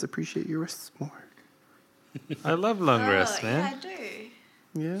guys appreciate your rests more? I love long rest, man. Yeah, I do.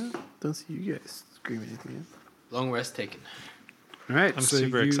 Yeah? Don't see you guys screaming at me. Long rest taken. All right, I'm so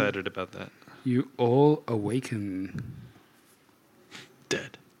super you- excited about that. You all awaken.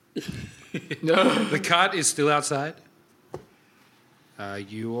 Dead. The cart is still outside.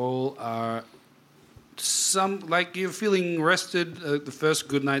 You all are you're feeling rested. The first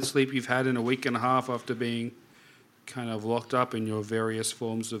good night's sleep you've had in a week and a half after being kind of locked up in your various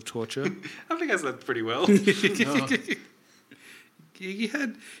forms of torture. I think I slept pretty well. You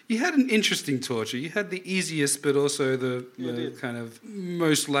had an interesting torture. You had the easiest, but also the kind of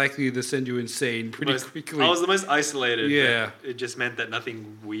most likely to send you insane pretty quickly. I was the most isolated. Yeah. It just meant that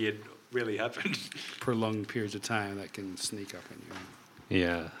nothing weird really happened. Prolonged periods of time that can sneak up on you.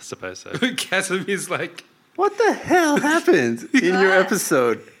 Yeah, I suppose so. Casimir's like, what the hell happened in your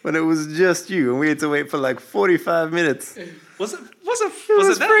episode when it was just you and we had to wait for like 45 minutes? Was it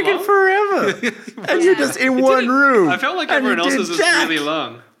that freaking long? forever. And you're just in one room. I felt like and everyone you else's did was jack. really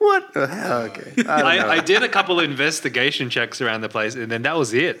long. What the hell? Okay. I don't know. I did a couple of investigation checks around the place, and then that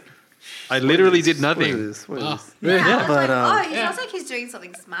was it. I literally did nothing. What is this? Yeah, But, he sounds like he's doing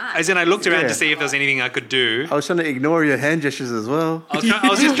something smart. As in, I looked around Yeah. to see if there was anything I could do. I was trying to ignore your hand gestures as well. I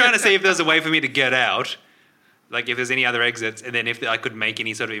was just trying to see if there's a way for me to get out, like if there's any other exits, and then if I could make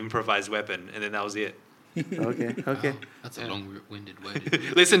any sort of improvised weapon, and then that was it. Okay. That's a long-winded way to do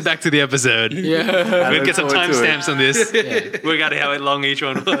it. Listen back to the episode. Yeah. We'll get some look forward to it. timestamps on this. Work out how long each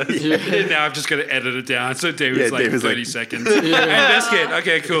one was. now I'm just going to edit it down. So David's Yeah, like David's 30 like- seconds. Investigate.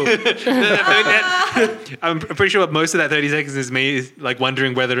 Okay, cool. I'm pretty sure most of that 30 seconds is me like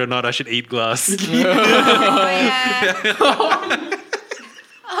wondering whether or not I should eat glass.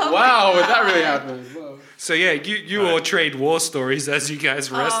 Wow, that really happened. Whoa. So yeah, you all trade war stories as you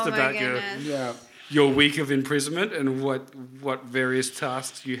guys rest about your week of imprisonment and what various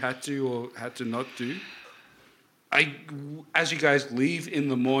tasks you had to or had to not do. As you guys leave in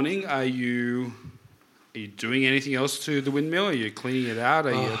the morning, are you doing anything else to the windmill? Are you cleaning it out?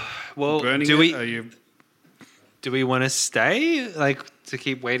 Are you burning it? Are you... Do we want to stay, like, to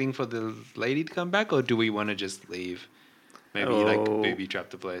keep waiting for the lady to come back, or do we want to just leave? Maybe, like, booby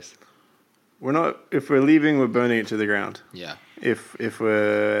trap the place. We're not. If we're leaving, we're burning it to the ground. Yeah. If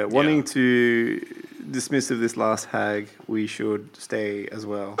we're wanting to dismiss of this last hag, we should stay as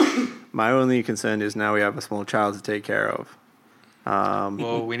well. My only concern is now we have a small child to take care of.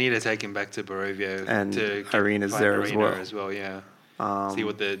 Well, we need to take him back to Barovia. And to Irina's find there as Irina well. as well, yeah. See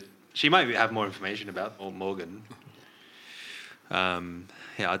what she might have more information about, or Morgan. I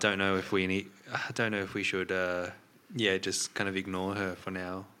don't know if we should, just kind of ignore her for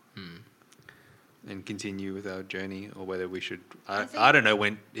now. And continue with our journey, or whether we should. I don't know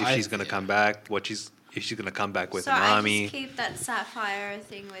if she's going to come back. If she's going to come back with so an I army. just keep that sapphire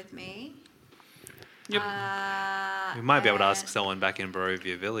thing with me. Yep. We might be able to ask someone back in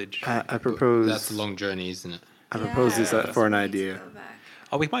Barovia village. I propose. That's a long journey, isn't it? I propose this for an idea.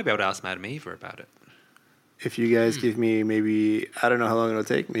 Oh, we might be able to ask Madame Eva about it. If you guys give me maybe, I don't know how long it'll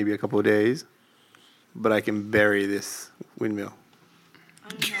take, maybe a couple of days, but I can bury this windmill. I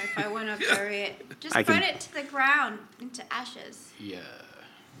don't know if I want to bury it. Just I burn can- it to the ground into ashes. Yeah.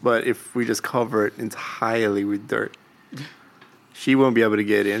 But if we just cover it entirely with dirt, she won't be able to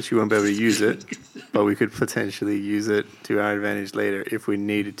get in. She won't be able to use it. But we could potentially use it to our advantage later if we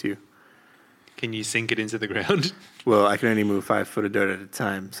needed to. Can you sink it into the ground? Well, I can only move 5 foot of dirt at a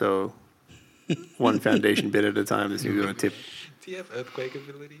time, so one foundation bit at a time is going to tip. Do you have earthquake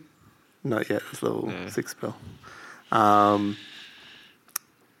ability? Not yet. It's level 6 spell.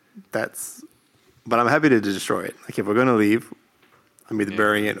 But I'm happy to destroy it. Like if we're going to leave, I'm either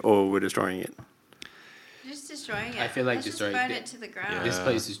burying it or we're destroying it. Just destroying it. I feel like Let's destroying just burn it. it to the ground. This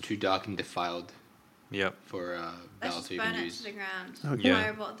place is too dark and defiled. Yep. For Let's Val just to burn even it use. to the ground. Okay. Don't Yeah. worry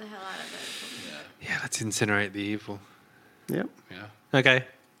about the hell out of it. Yeah, let's incinerate the evil. Yep. Yeah. Okay.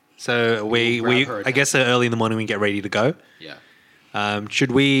 So we grab her I guess early in the morning we get ready to go. Yeah.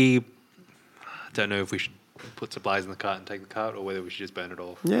 Should we? I don't know if we should put supplies in the cart and take the cart, or whether we should just burn it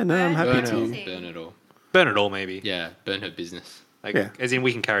all. Yeah, no, I'm happy Burn to. it all. Burn it all. Burn it all, maybe. Yeah. Burn her business. Like, Yeah. as in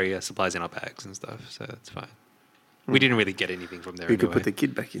we can carry supplies in our bags and stuff, so that's fine. We didn't really get anything from there. We could anyway. put the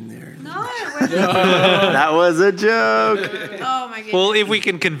kid back in there. No, we're That was a joke. Oh my goodness. Well, if we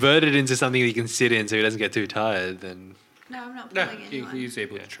can convert it into something he can sit in so he doesn't get too tired, then No, I'm not No, pulling anyone. he's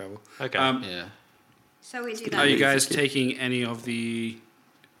able to travel. okay. Yeah. So we do Are that. you guys taking any of the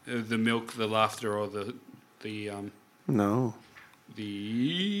milk, the laughter, or the No.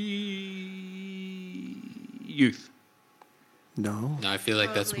 youth? No. No, I feel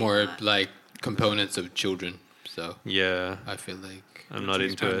like that's Probably more not. like components of children. So yeah, I feel like. I'm not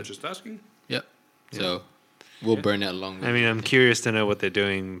into it. Just asking. Yep. So we'll burn it along with I mean, I'm curious to know what they're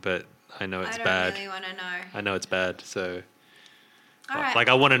doing, but I know it's I don't bad. really want to know. I know it's bad, so All right. like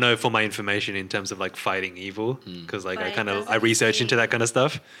I want to know for my information in terms of like fighting evil, because like But I it kind of doesn't I research seem- into that kind of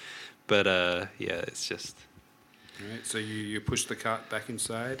stuff, but yeah, it's just All right. So you push the cart back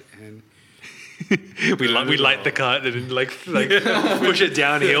inside and. we light the cart and then like push it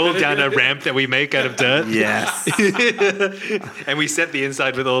downhill down a ramp that we make out of dirt. Yes. And we set the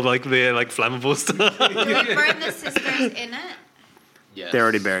inside with all like the flammable stuff. Do we burn the sisters in it? Yes. They're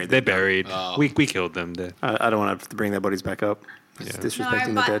already buried. They're buried. Oh. We killed them. They're- I don't want to have to bring their bodies back up. It's Yeah.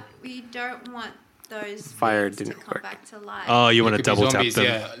 disrespecting No, the dead. but we don't want those Fire things to didn't come work. back to life. Oh, you want They to could be double tap zombies, them?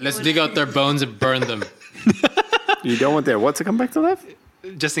 Yeah. Let's dig out their bones and burn them. You don't want their what to come back to life?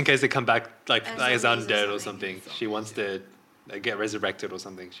 Just in case they come back like as zombies or undead or something. something. She wants to get resurrected or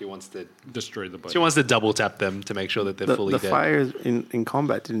something. She wants to Destroy the body. She wants to double tap them to make sure that they're fully The dead. fires in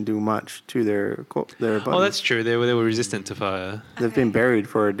combat didn't do much to their bodies. Oh, that's true. They were resistant to fire. They've been buried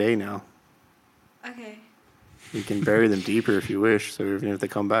for a day now. Okay. You can bury them deeper if you wish. So even if they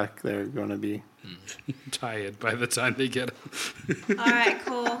come back, they're gonna be tired by the time they get. All right,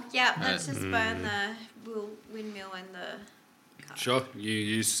 cool. Yeah, let's just burn the windmill and the. Sure,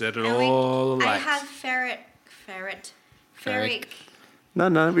 you set it And all I alight. have Ferric.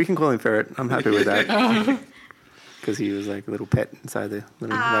 No, we can call him Ferret. I'm happy with that. Because he was like a little pet inside the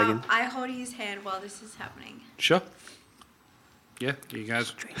little wagon. I hold his hand while this is happening. Sure. Yeah, you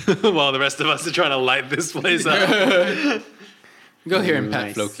guys. While the rest of us are trying to light this place up. Go here and pat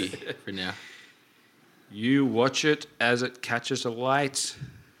Nice. Floki for now. You watch it as it catches alight,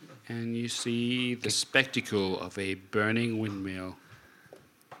 and you see the spectacle of a burning windmill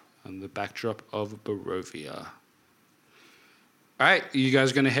on the backdrop of Barovia. All right, you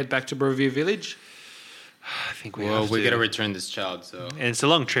guys going to head back to Barovia Village? I think we Well, have we to. gotta return this child, so. And it's a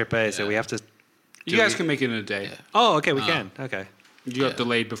long trip, eh? So Yeah. we have to. You guys can make it in a day. Oh, okay, we can. Okay. You got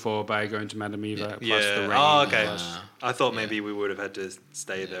delayed before by going to Madame Eva, plus the rain. Oh, okay. plus- I thought maybe we would have had to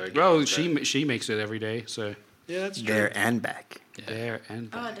stay there again. Well, but- she makes it every day, so Yeah, that's true. There and back. there and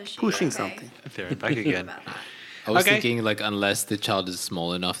back. Oh, does she? Pushing Okay. something. There and back again. I was Okay. thinking, like, unless the child is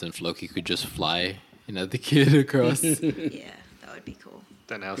small enough, then Floki could just fly, the kid across. Yeah, that would be cool.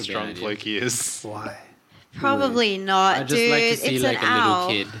 Don't know how Could be strong an idea. Floki is. Why? Probably not, I'd just dude. like to see, it's like, an a owl.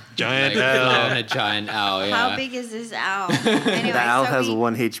 little kid. Giant like, owl. flying a giant owl, yeah. How big is this owl? Anyway, The owl so has we,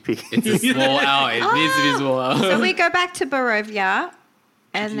 1 HP. It's a small owl. It needs to be small owl. so we go back to Barovia,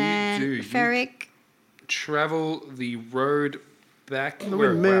 and You then do, you- Ferric. Travel the road back. The where-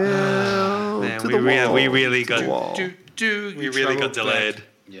 windmill Man, to we, the we wall. really to the got wall. we really got delayed.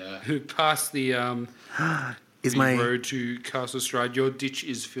 Yeah. Past the Is the my road to Castle Stride. Your ditch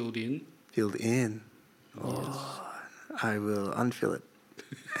is filled in. filled in? Oh, I will unfill it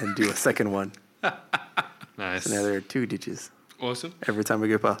and do a second one. Nice. So now there are 2 ditches Awesome. every time we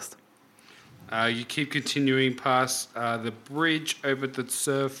go past. You keep continuing past the bridge over the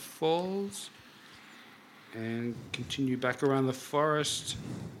Surf Falls and continue back around the forest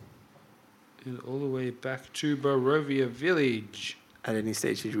and all the way back to Barovia Village. At any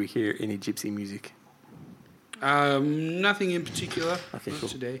stage, did we hear any gypsy music? Nothing in particular. Okay, not cool.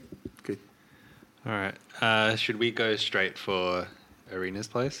 today. Good. All right. Should we go straight for Arena's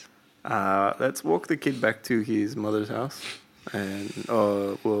place? Let's walk the kid back to his mother's house, and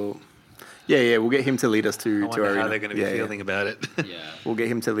we'll get him to lead us I to wonder Arena. how they're going to be feeling about it. Yeah. We'll get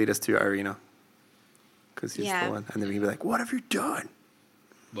him to lead us to Arena, because he's Yeah. the one, and then we can be like, "What have you done?"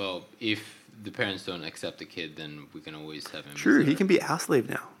 Well, if the parents don't accept the kid, then we can always have him. Sure, as he a- can be our slave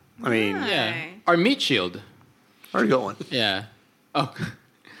now. I mean, Yeah. Our meat shield. already got one. Yeah. Oh.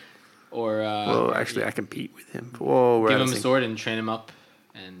 Or Well, actually, I compete with him. Whoa, we're give out of him a sync. sword and train him up,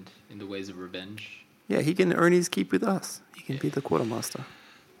 and in the ways of revenge. Yeah, he can earn his keep with us. He can be the quartermaster.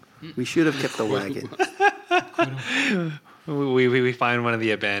 We should have kept the wagon. We find one of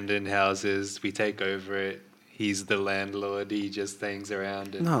the abandoned houses. We take over it. He's the landlord. He just hangs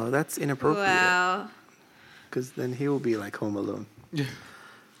around. And No, that's inappropriate. Wow. Because then he will be like Home Alone. Yeah,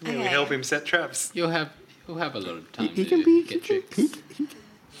 we Okay. help him set traps. He'll have a lot of time He to can be. get He can, tricks.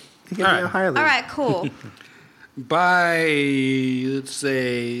 he can All be a right. higher All level. right, cool. By, let's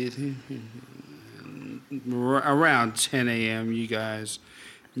say, around 10 a.m., you guys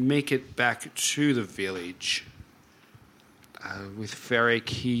make it back to the village. With Ferric,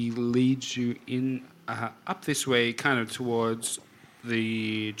 he leads you in up this way, kind of towards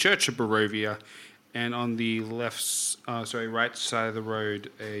the Church of Barovia, and on the right side of the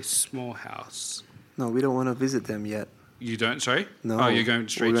road, a small house. No, we don't want to visit them yet. You don't? Sorry? No. Oh, you're going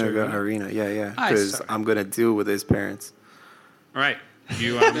straight we're to gonna go Arena? Arena. Yeah. Ah, Because sorry. I'm going to deal with his parents. All right.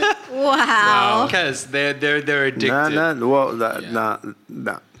 You Wow. Because they're addicted.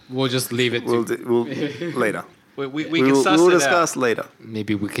 Nah. We'll just leave it. We'll to, later. We can suss we'll it discuss out. later.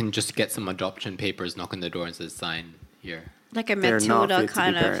 Maybe we can just get some adoption papers, knock on the door, and say sign here. Like a They're not Matilda fit to be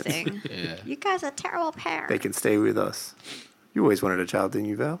kind of parents. thing. Yeah. You guys are terrible parents. They can stay with us. You always wanted a child, didn't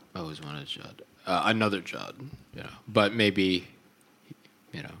you, Val? I always wanted a child. Another child, But maybe,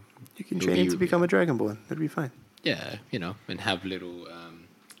 You can It'll train him be- to become a Dragonborn. That'd be fine. yeah, and have little,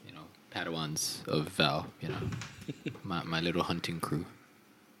 Padawans of Val, my little hunting crew.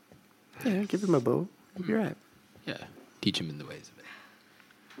 Yeah, give him a bow. He'll be right. Yeah, teach him in the ways of it.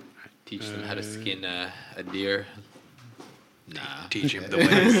 Teach them how to skin a deer. Nah. Teach him the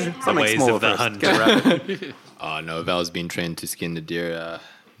ways of the hunt. Oh no, Val's been trained to skin the deer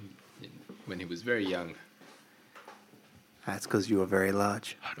when he was very young. That's because you are very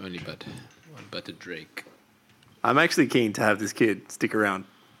large. Not only but a drake. I'm actually keen to have this kid stick around.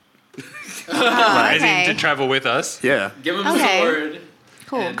 As in to travel with us. Yeah. Give him a sword.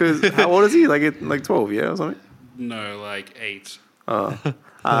 Cool. Because how old is he? Like 12, yeah, or something? No, like 8. Oh.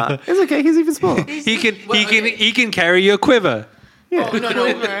 It's okay. He's even smaller. He can carry your quiver. Yeah. Oh,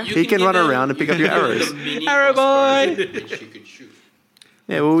 no. He can run around and pick up your arrows. Arrow boy. Which you could shoot.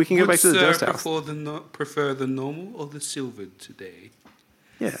 Yeah, well, we can go back to the Would dust sir house. prefer the normal or the silvered today?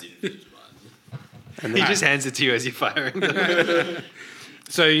 Yeah. And He then, just hands it to you as you're firing them.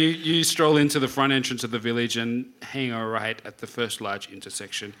 So you stroll into the front entrance of the village and hang a right at the first large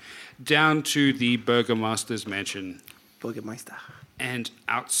intersection, down to the Burgomaster's mansion. Burgermeister. And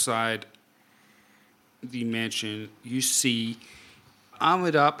outside the mansion, you see,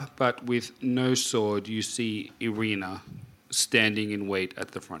 armored up but with no sword, you see Irina standing in wait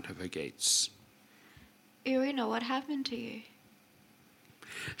at the front of her gates. Irina, what happened to you?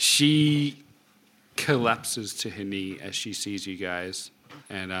 She collapses to her knee as she sees you guys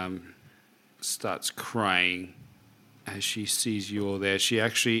and starts crying as she sees you all there. She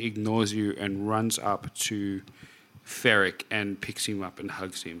actually ignores you and runs up to Ferric and picks him up and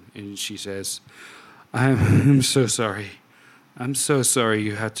hugs him. And she says, I'm so sorry. I'm so sorry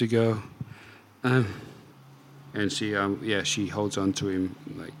you had to go. And she holds on to him,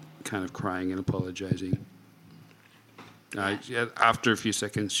 like kind of crying and apologizing. After a few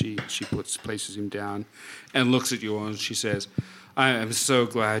seconds, she places him down and looks at you and she says, I am so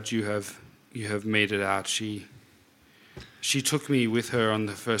glad you have made it out. She took me with her on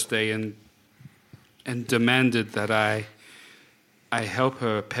the first day and demanded that I help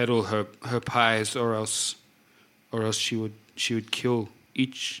her peddle her pies or else she would kill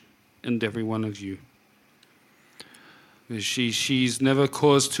each and every one of you. She's never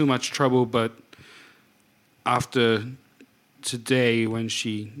caused too much trouble, but after today, when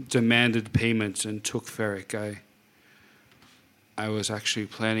she demanded payments and took Ferric, I was actually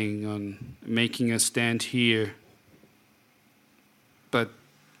planning on making a stand here, but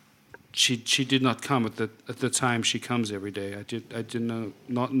she did not come at the time she comes every day. I did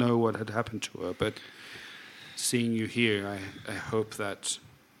not know what had happened to her, but seeing you here, I hope that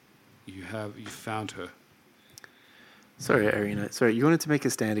you found her. Sorry, Irina. Sorry, you wanted to make a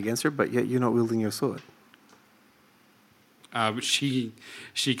stand against her, but yet you're not wielding your sword. She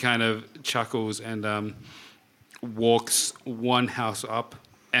kind of chuckles and walks one house up,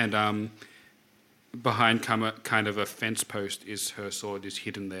 and behind kind of a fence post is her sword is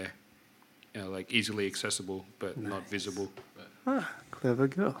hidden there, like easily accessible but not visible. Clever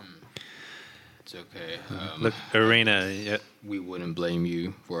girl. It's okay. Look, Irina, we wouldn't blame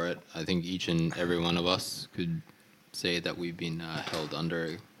you for it. I think each and every one of us could say that we've been held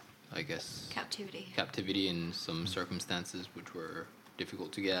under, I guess, captivity in some circumstances which were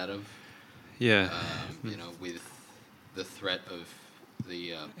difficult to get out of. Yeah. With the threat of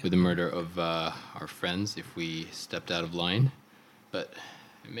with the murder of our friends if we stepped out of line. But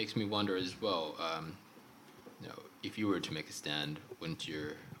it makes me wonder as well, if you were to make a stand, wouldn't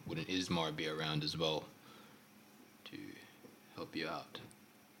Ismar be around as well to help you out?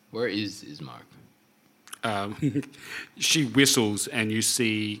 Where is Ismar? She whistles, and you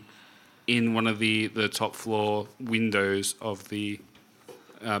see in one of the top floor windows of the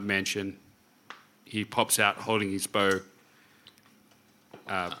mansion, he pops out holding his bow.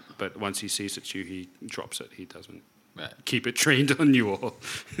 But once he sees it's you, he drops it. He doesn't keep it trained on you all.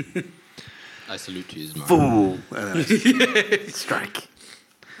 I salute you, Ismar. Fool! Strike.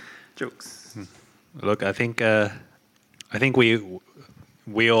 Jokes. Look, I think we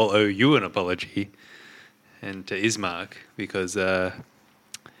all owe you an apology, and to Ismark, because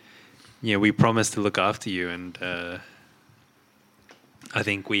we promised to look after you, and I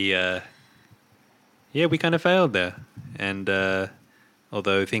think we kind of failed there. And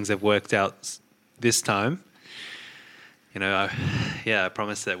although things have worked out this time, I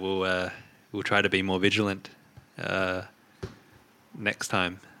promise that we'll try to be more vigilant next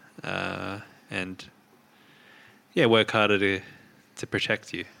time, and work harder to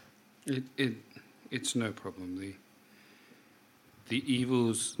protect you. It's no problem. The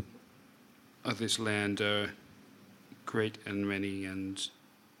evils of this land are great and many, and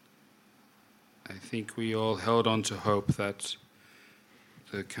I think we all held on to hope that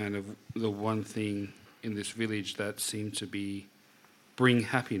the one thing in this village that seemed to bring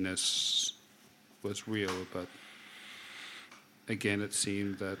happiness was real, but again it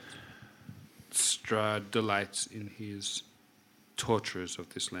seemed that Strahd delights in his torturers of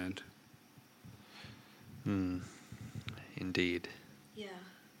this land. Indeed. Yeah.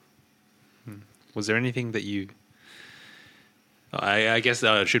 Was there anything that you... I guess,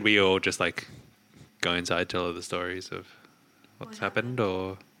 should we all just like go inside, tell her the stories of what's happened,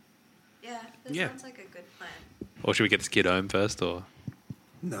 or... Yeah, that sounds like a good plan. Or should we get this kid home first, or...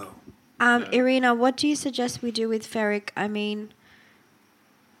 No. Irina, what do you suggest we do with Ferric? I mean,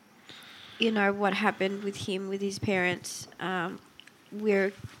 you know, what happened with him, with his parents.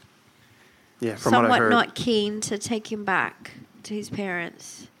 We're from what I somewhat heard, not keen to take him back to his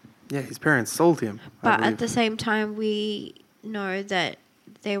parents. Yeah, his parents sold him. But at the same time, we know that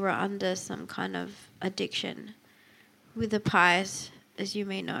they were under some kind of addiction with the pies, as you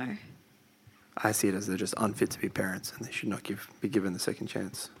may know. I see it as they're just unfit to be parents, and they should not be given the second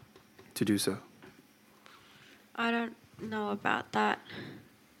chance to do so. I don't know about that.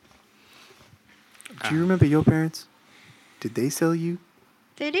 Do you remember your parents? Did they sell you?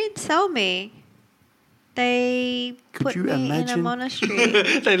 They didn't sell me. They put you me in a imagine?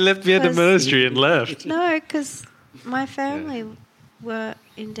 monastery. They left me at the 'Cause- monastery and left. No, because my family were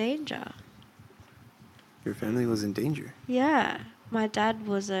in danger. Your family was in danger. Yeah, my dad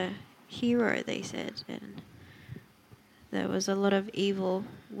was a hero, they said, and there was a lot of evil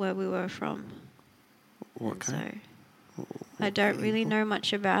where we were from. What And kind? So I don't really know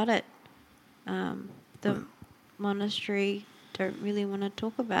much about it. The monastery don't really want to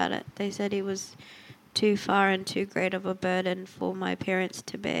talk about it. They said it was too far and too great of a burden for my parents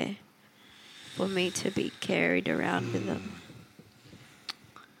to bear, for me to be carried around with them.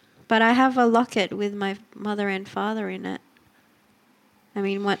 But I have a locket with my mother and father in it. I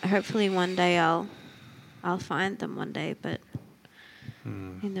mean, hopefully one day I'll find them one day, but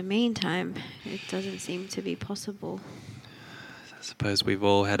in the meantime, it doesn't seem to be possible. I suppose we've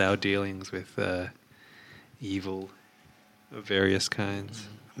all had our dealings with evil of various kinds.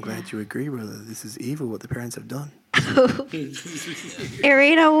 I'm glad you agree, brother. This is evil what the parents have done.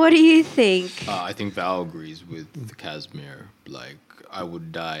 Irina, what do you think? I think Val agrees with Casimir. Like, I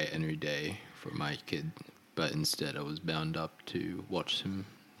would die any day for my kid, but instead I was bound up to watch him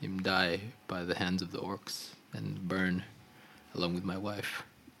die by the hands of the orcs and burn along with my wife.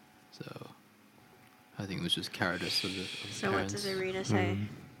 So I think it was just cowardice of the So what parents. does Irina say?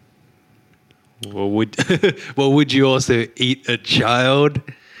 Well, would you also eat a child?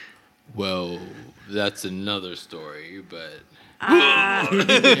 Well, that's another story, but...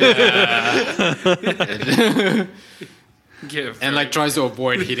 Yeah, and like tries to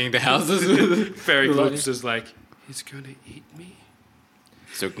avoid hitting the houses. Ferric looks is like, he's going to eat me?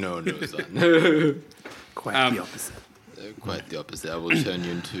 So no, son. Quite the opposite. Quite the opposite. I will turn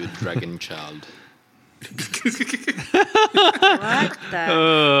you into a dragon child. What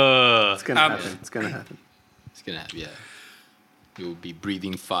the? It's gonna happen. It's gonna happen. It's gonna happen, yeah. You will be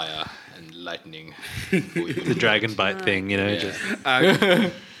breathing fire and lightning. The dragon bite thing, you know. Yeah.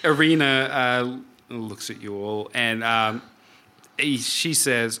 Just Irina looks at you all, and she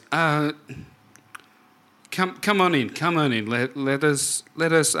says, "Come on in. Let us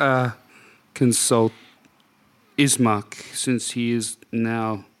consult Ismark, since he is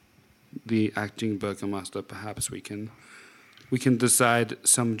now the acting burgomaster. Perhaps we can decide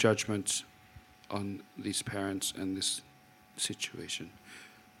some judgment on these parents and this situation."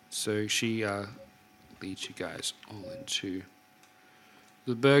 So she leads you guys all into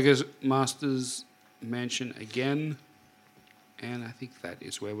the burgomaster's mansion again, and I think that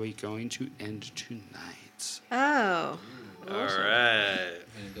is where we're going to end tonight. Oh. all right.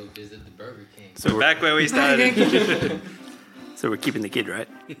 I'm gonna go visit the Burger King. So we're back where we started. So we're keeping the kid, right?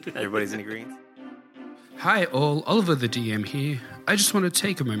 Everybody's in agreement. Hi all, Oliver the DM here. I just want to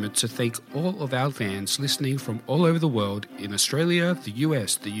take a moment to thank all of our fans listening from all over the world in Australia, the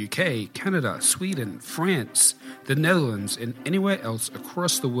US, the UK, Canada, Sweden, France, the Netherlands, and anywhere else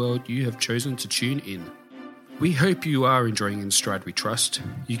across the world you have chosen to tune in. We hope you are enjoying In Stride We Trust.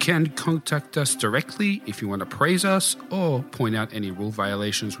 You can contact us directly if you want to praise us or point out any rule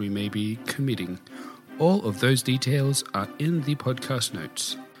violations we may be committing. All of those details are in the podcast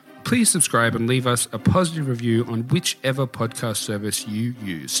notes. Please subscribe and leave us a positive review on whichever podcast service you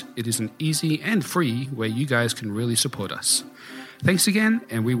use. It is an easy and free way you guys can really support us. Thanks again,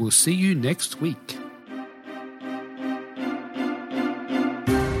 and we will see you next week.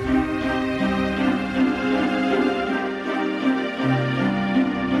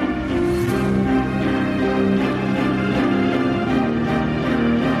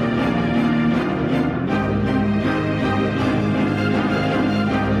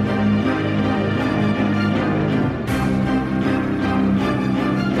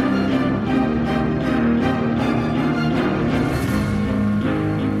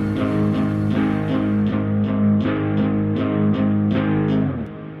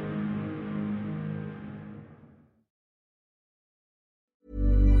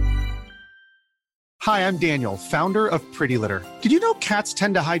 Hi, I'm Daniel, founder of Pretty Litter. Did you know cats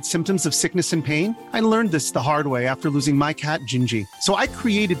tend to hide symptoms of sickness and pain? I learned this the hard way after losing my cat, Gingy. So I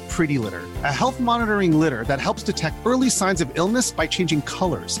created Pretty Litter, a health monitoring litter that helps detect early signs of illness by changing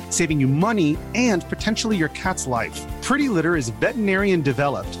colors, saving you money and potentially your cat's life. Pretty Litter is veterinarian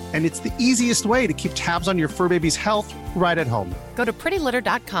developed, and it's the easiest way to keep tabs on your fur baby's health right at home. Go to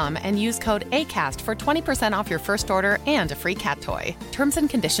prettylitter.com and use code ACAST for 20% off your first order and a free cat toy. Terms and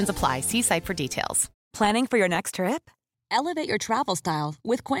conditions apply. See site for details. Planning for your next trip? Elevate your travel style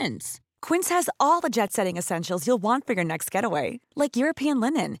with Quince. Quince has all the jet-setting essentials you'll want for your next getaway, like European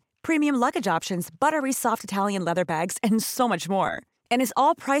linen, premium luggage options, buttery soft Italian leather bags, and so much more. And is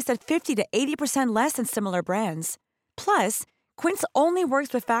all priced at 50 to 80% less than similar brands. Plus, Quince only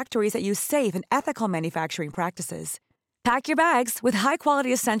works with factories that use safe and ethical manufacturing practices. Pack your bags with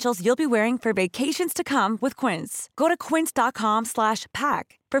high-quality essentials you'll be wearing for vacations to come with Quince. Go to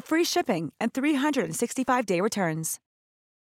quince.com/pack for free shipping and 365-day returns.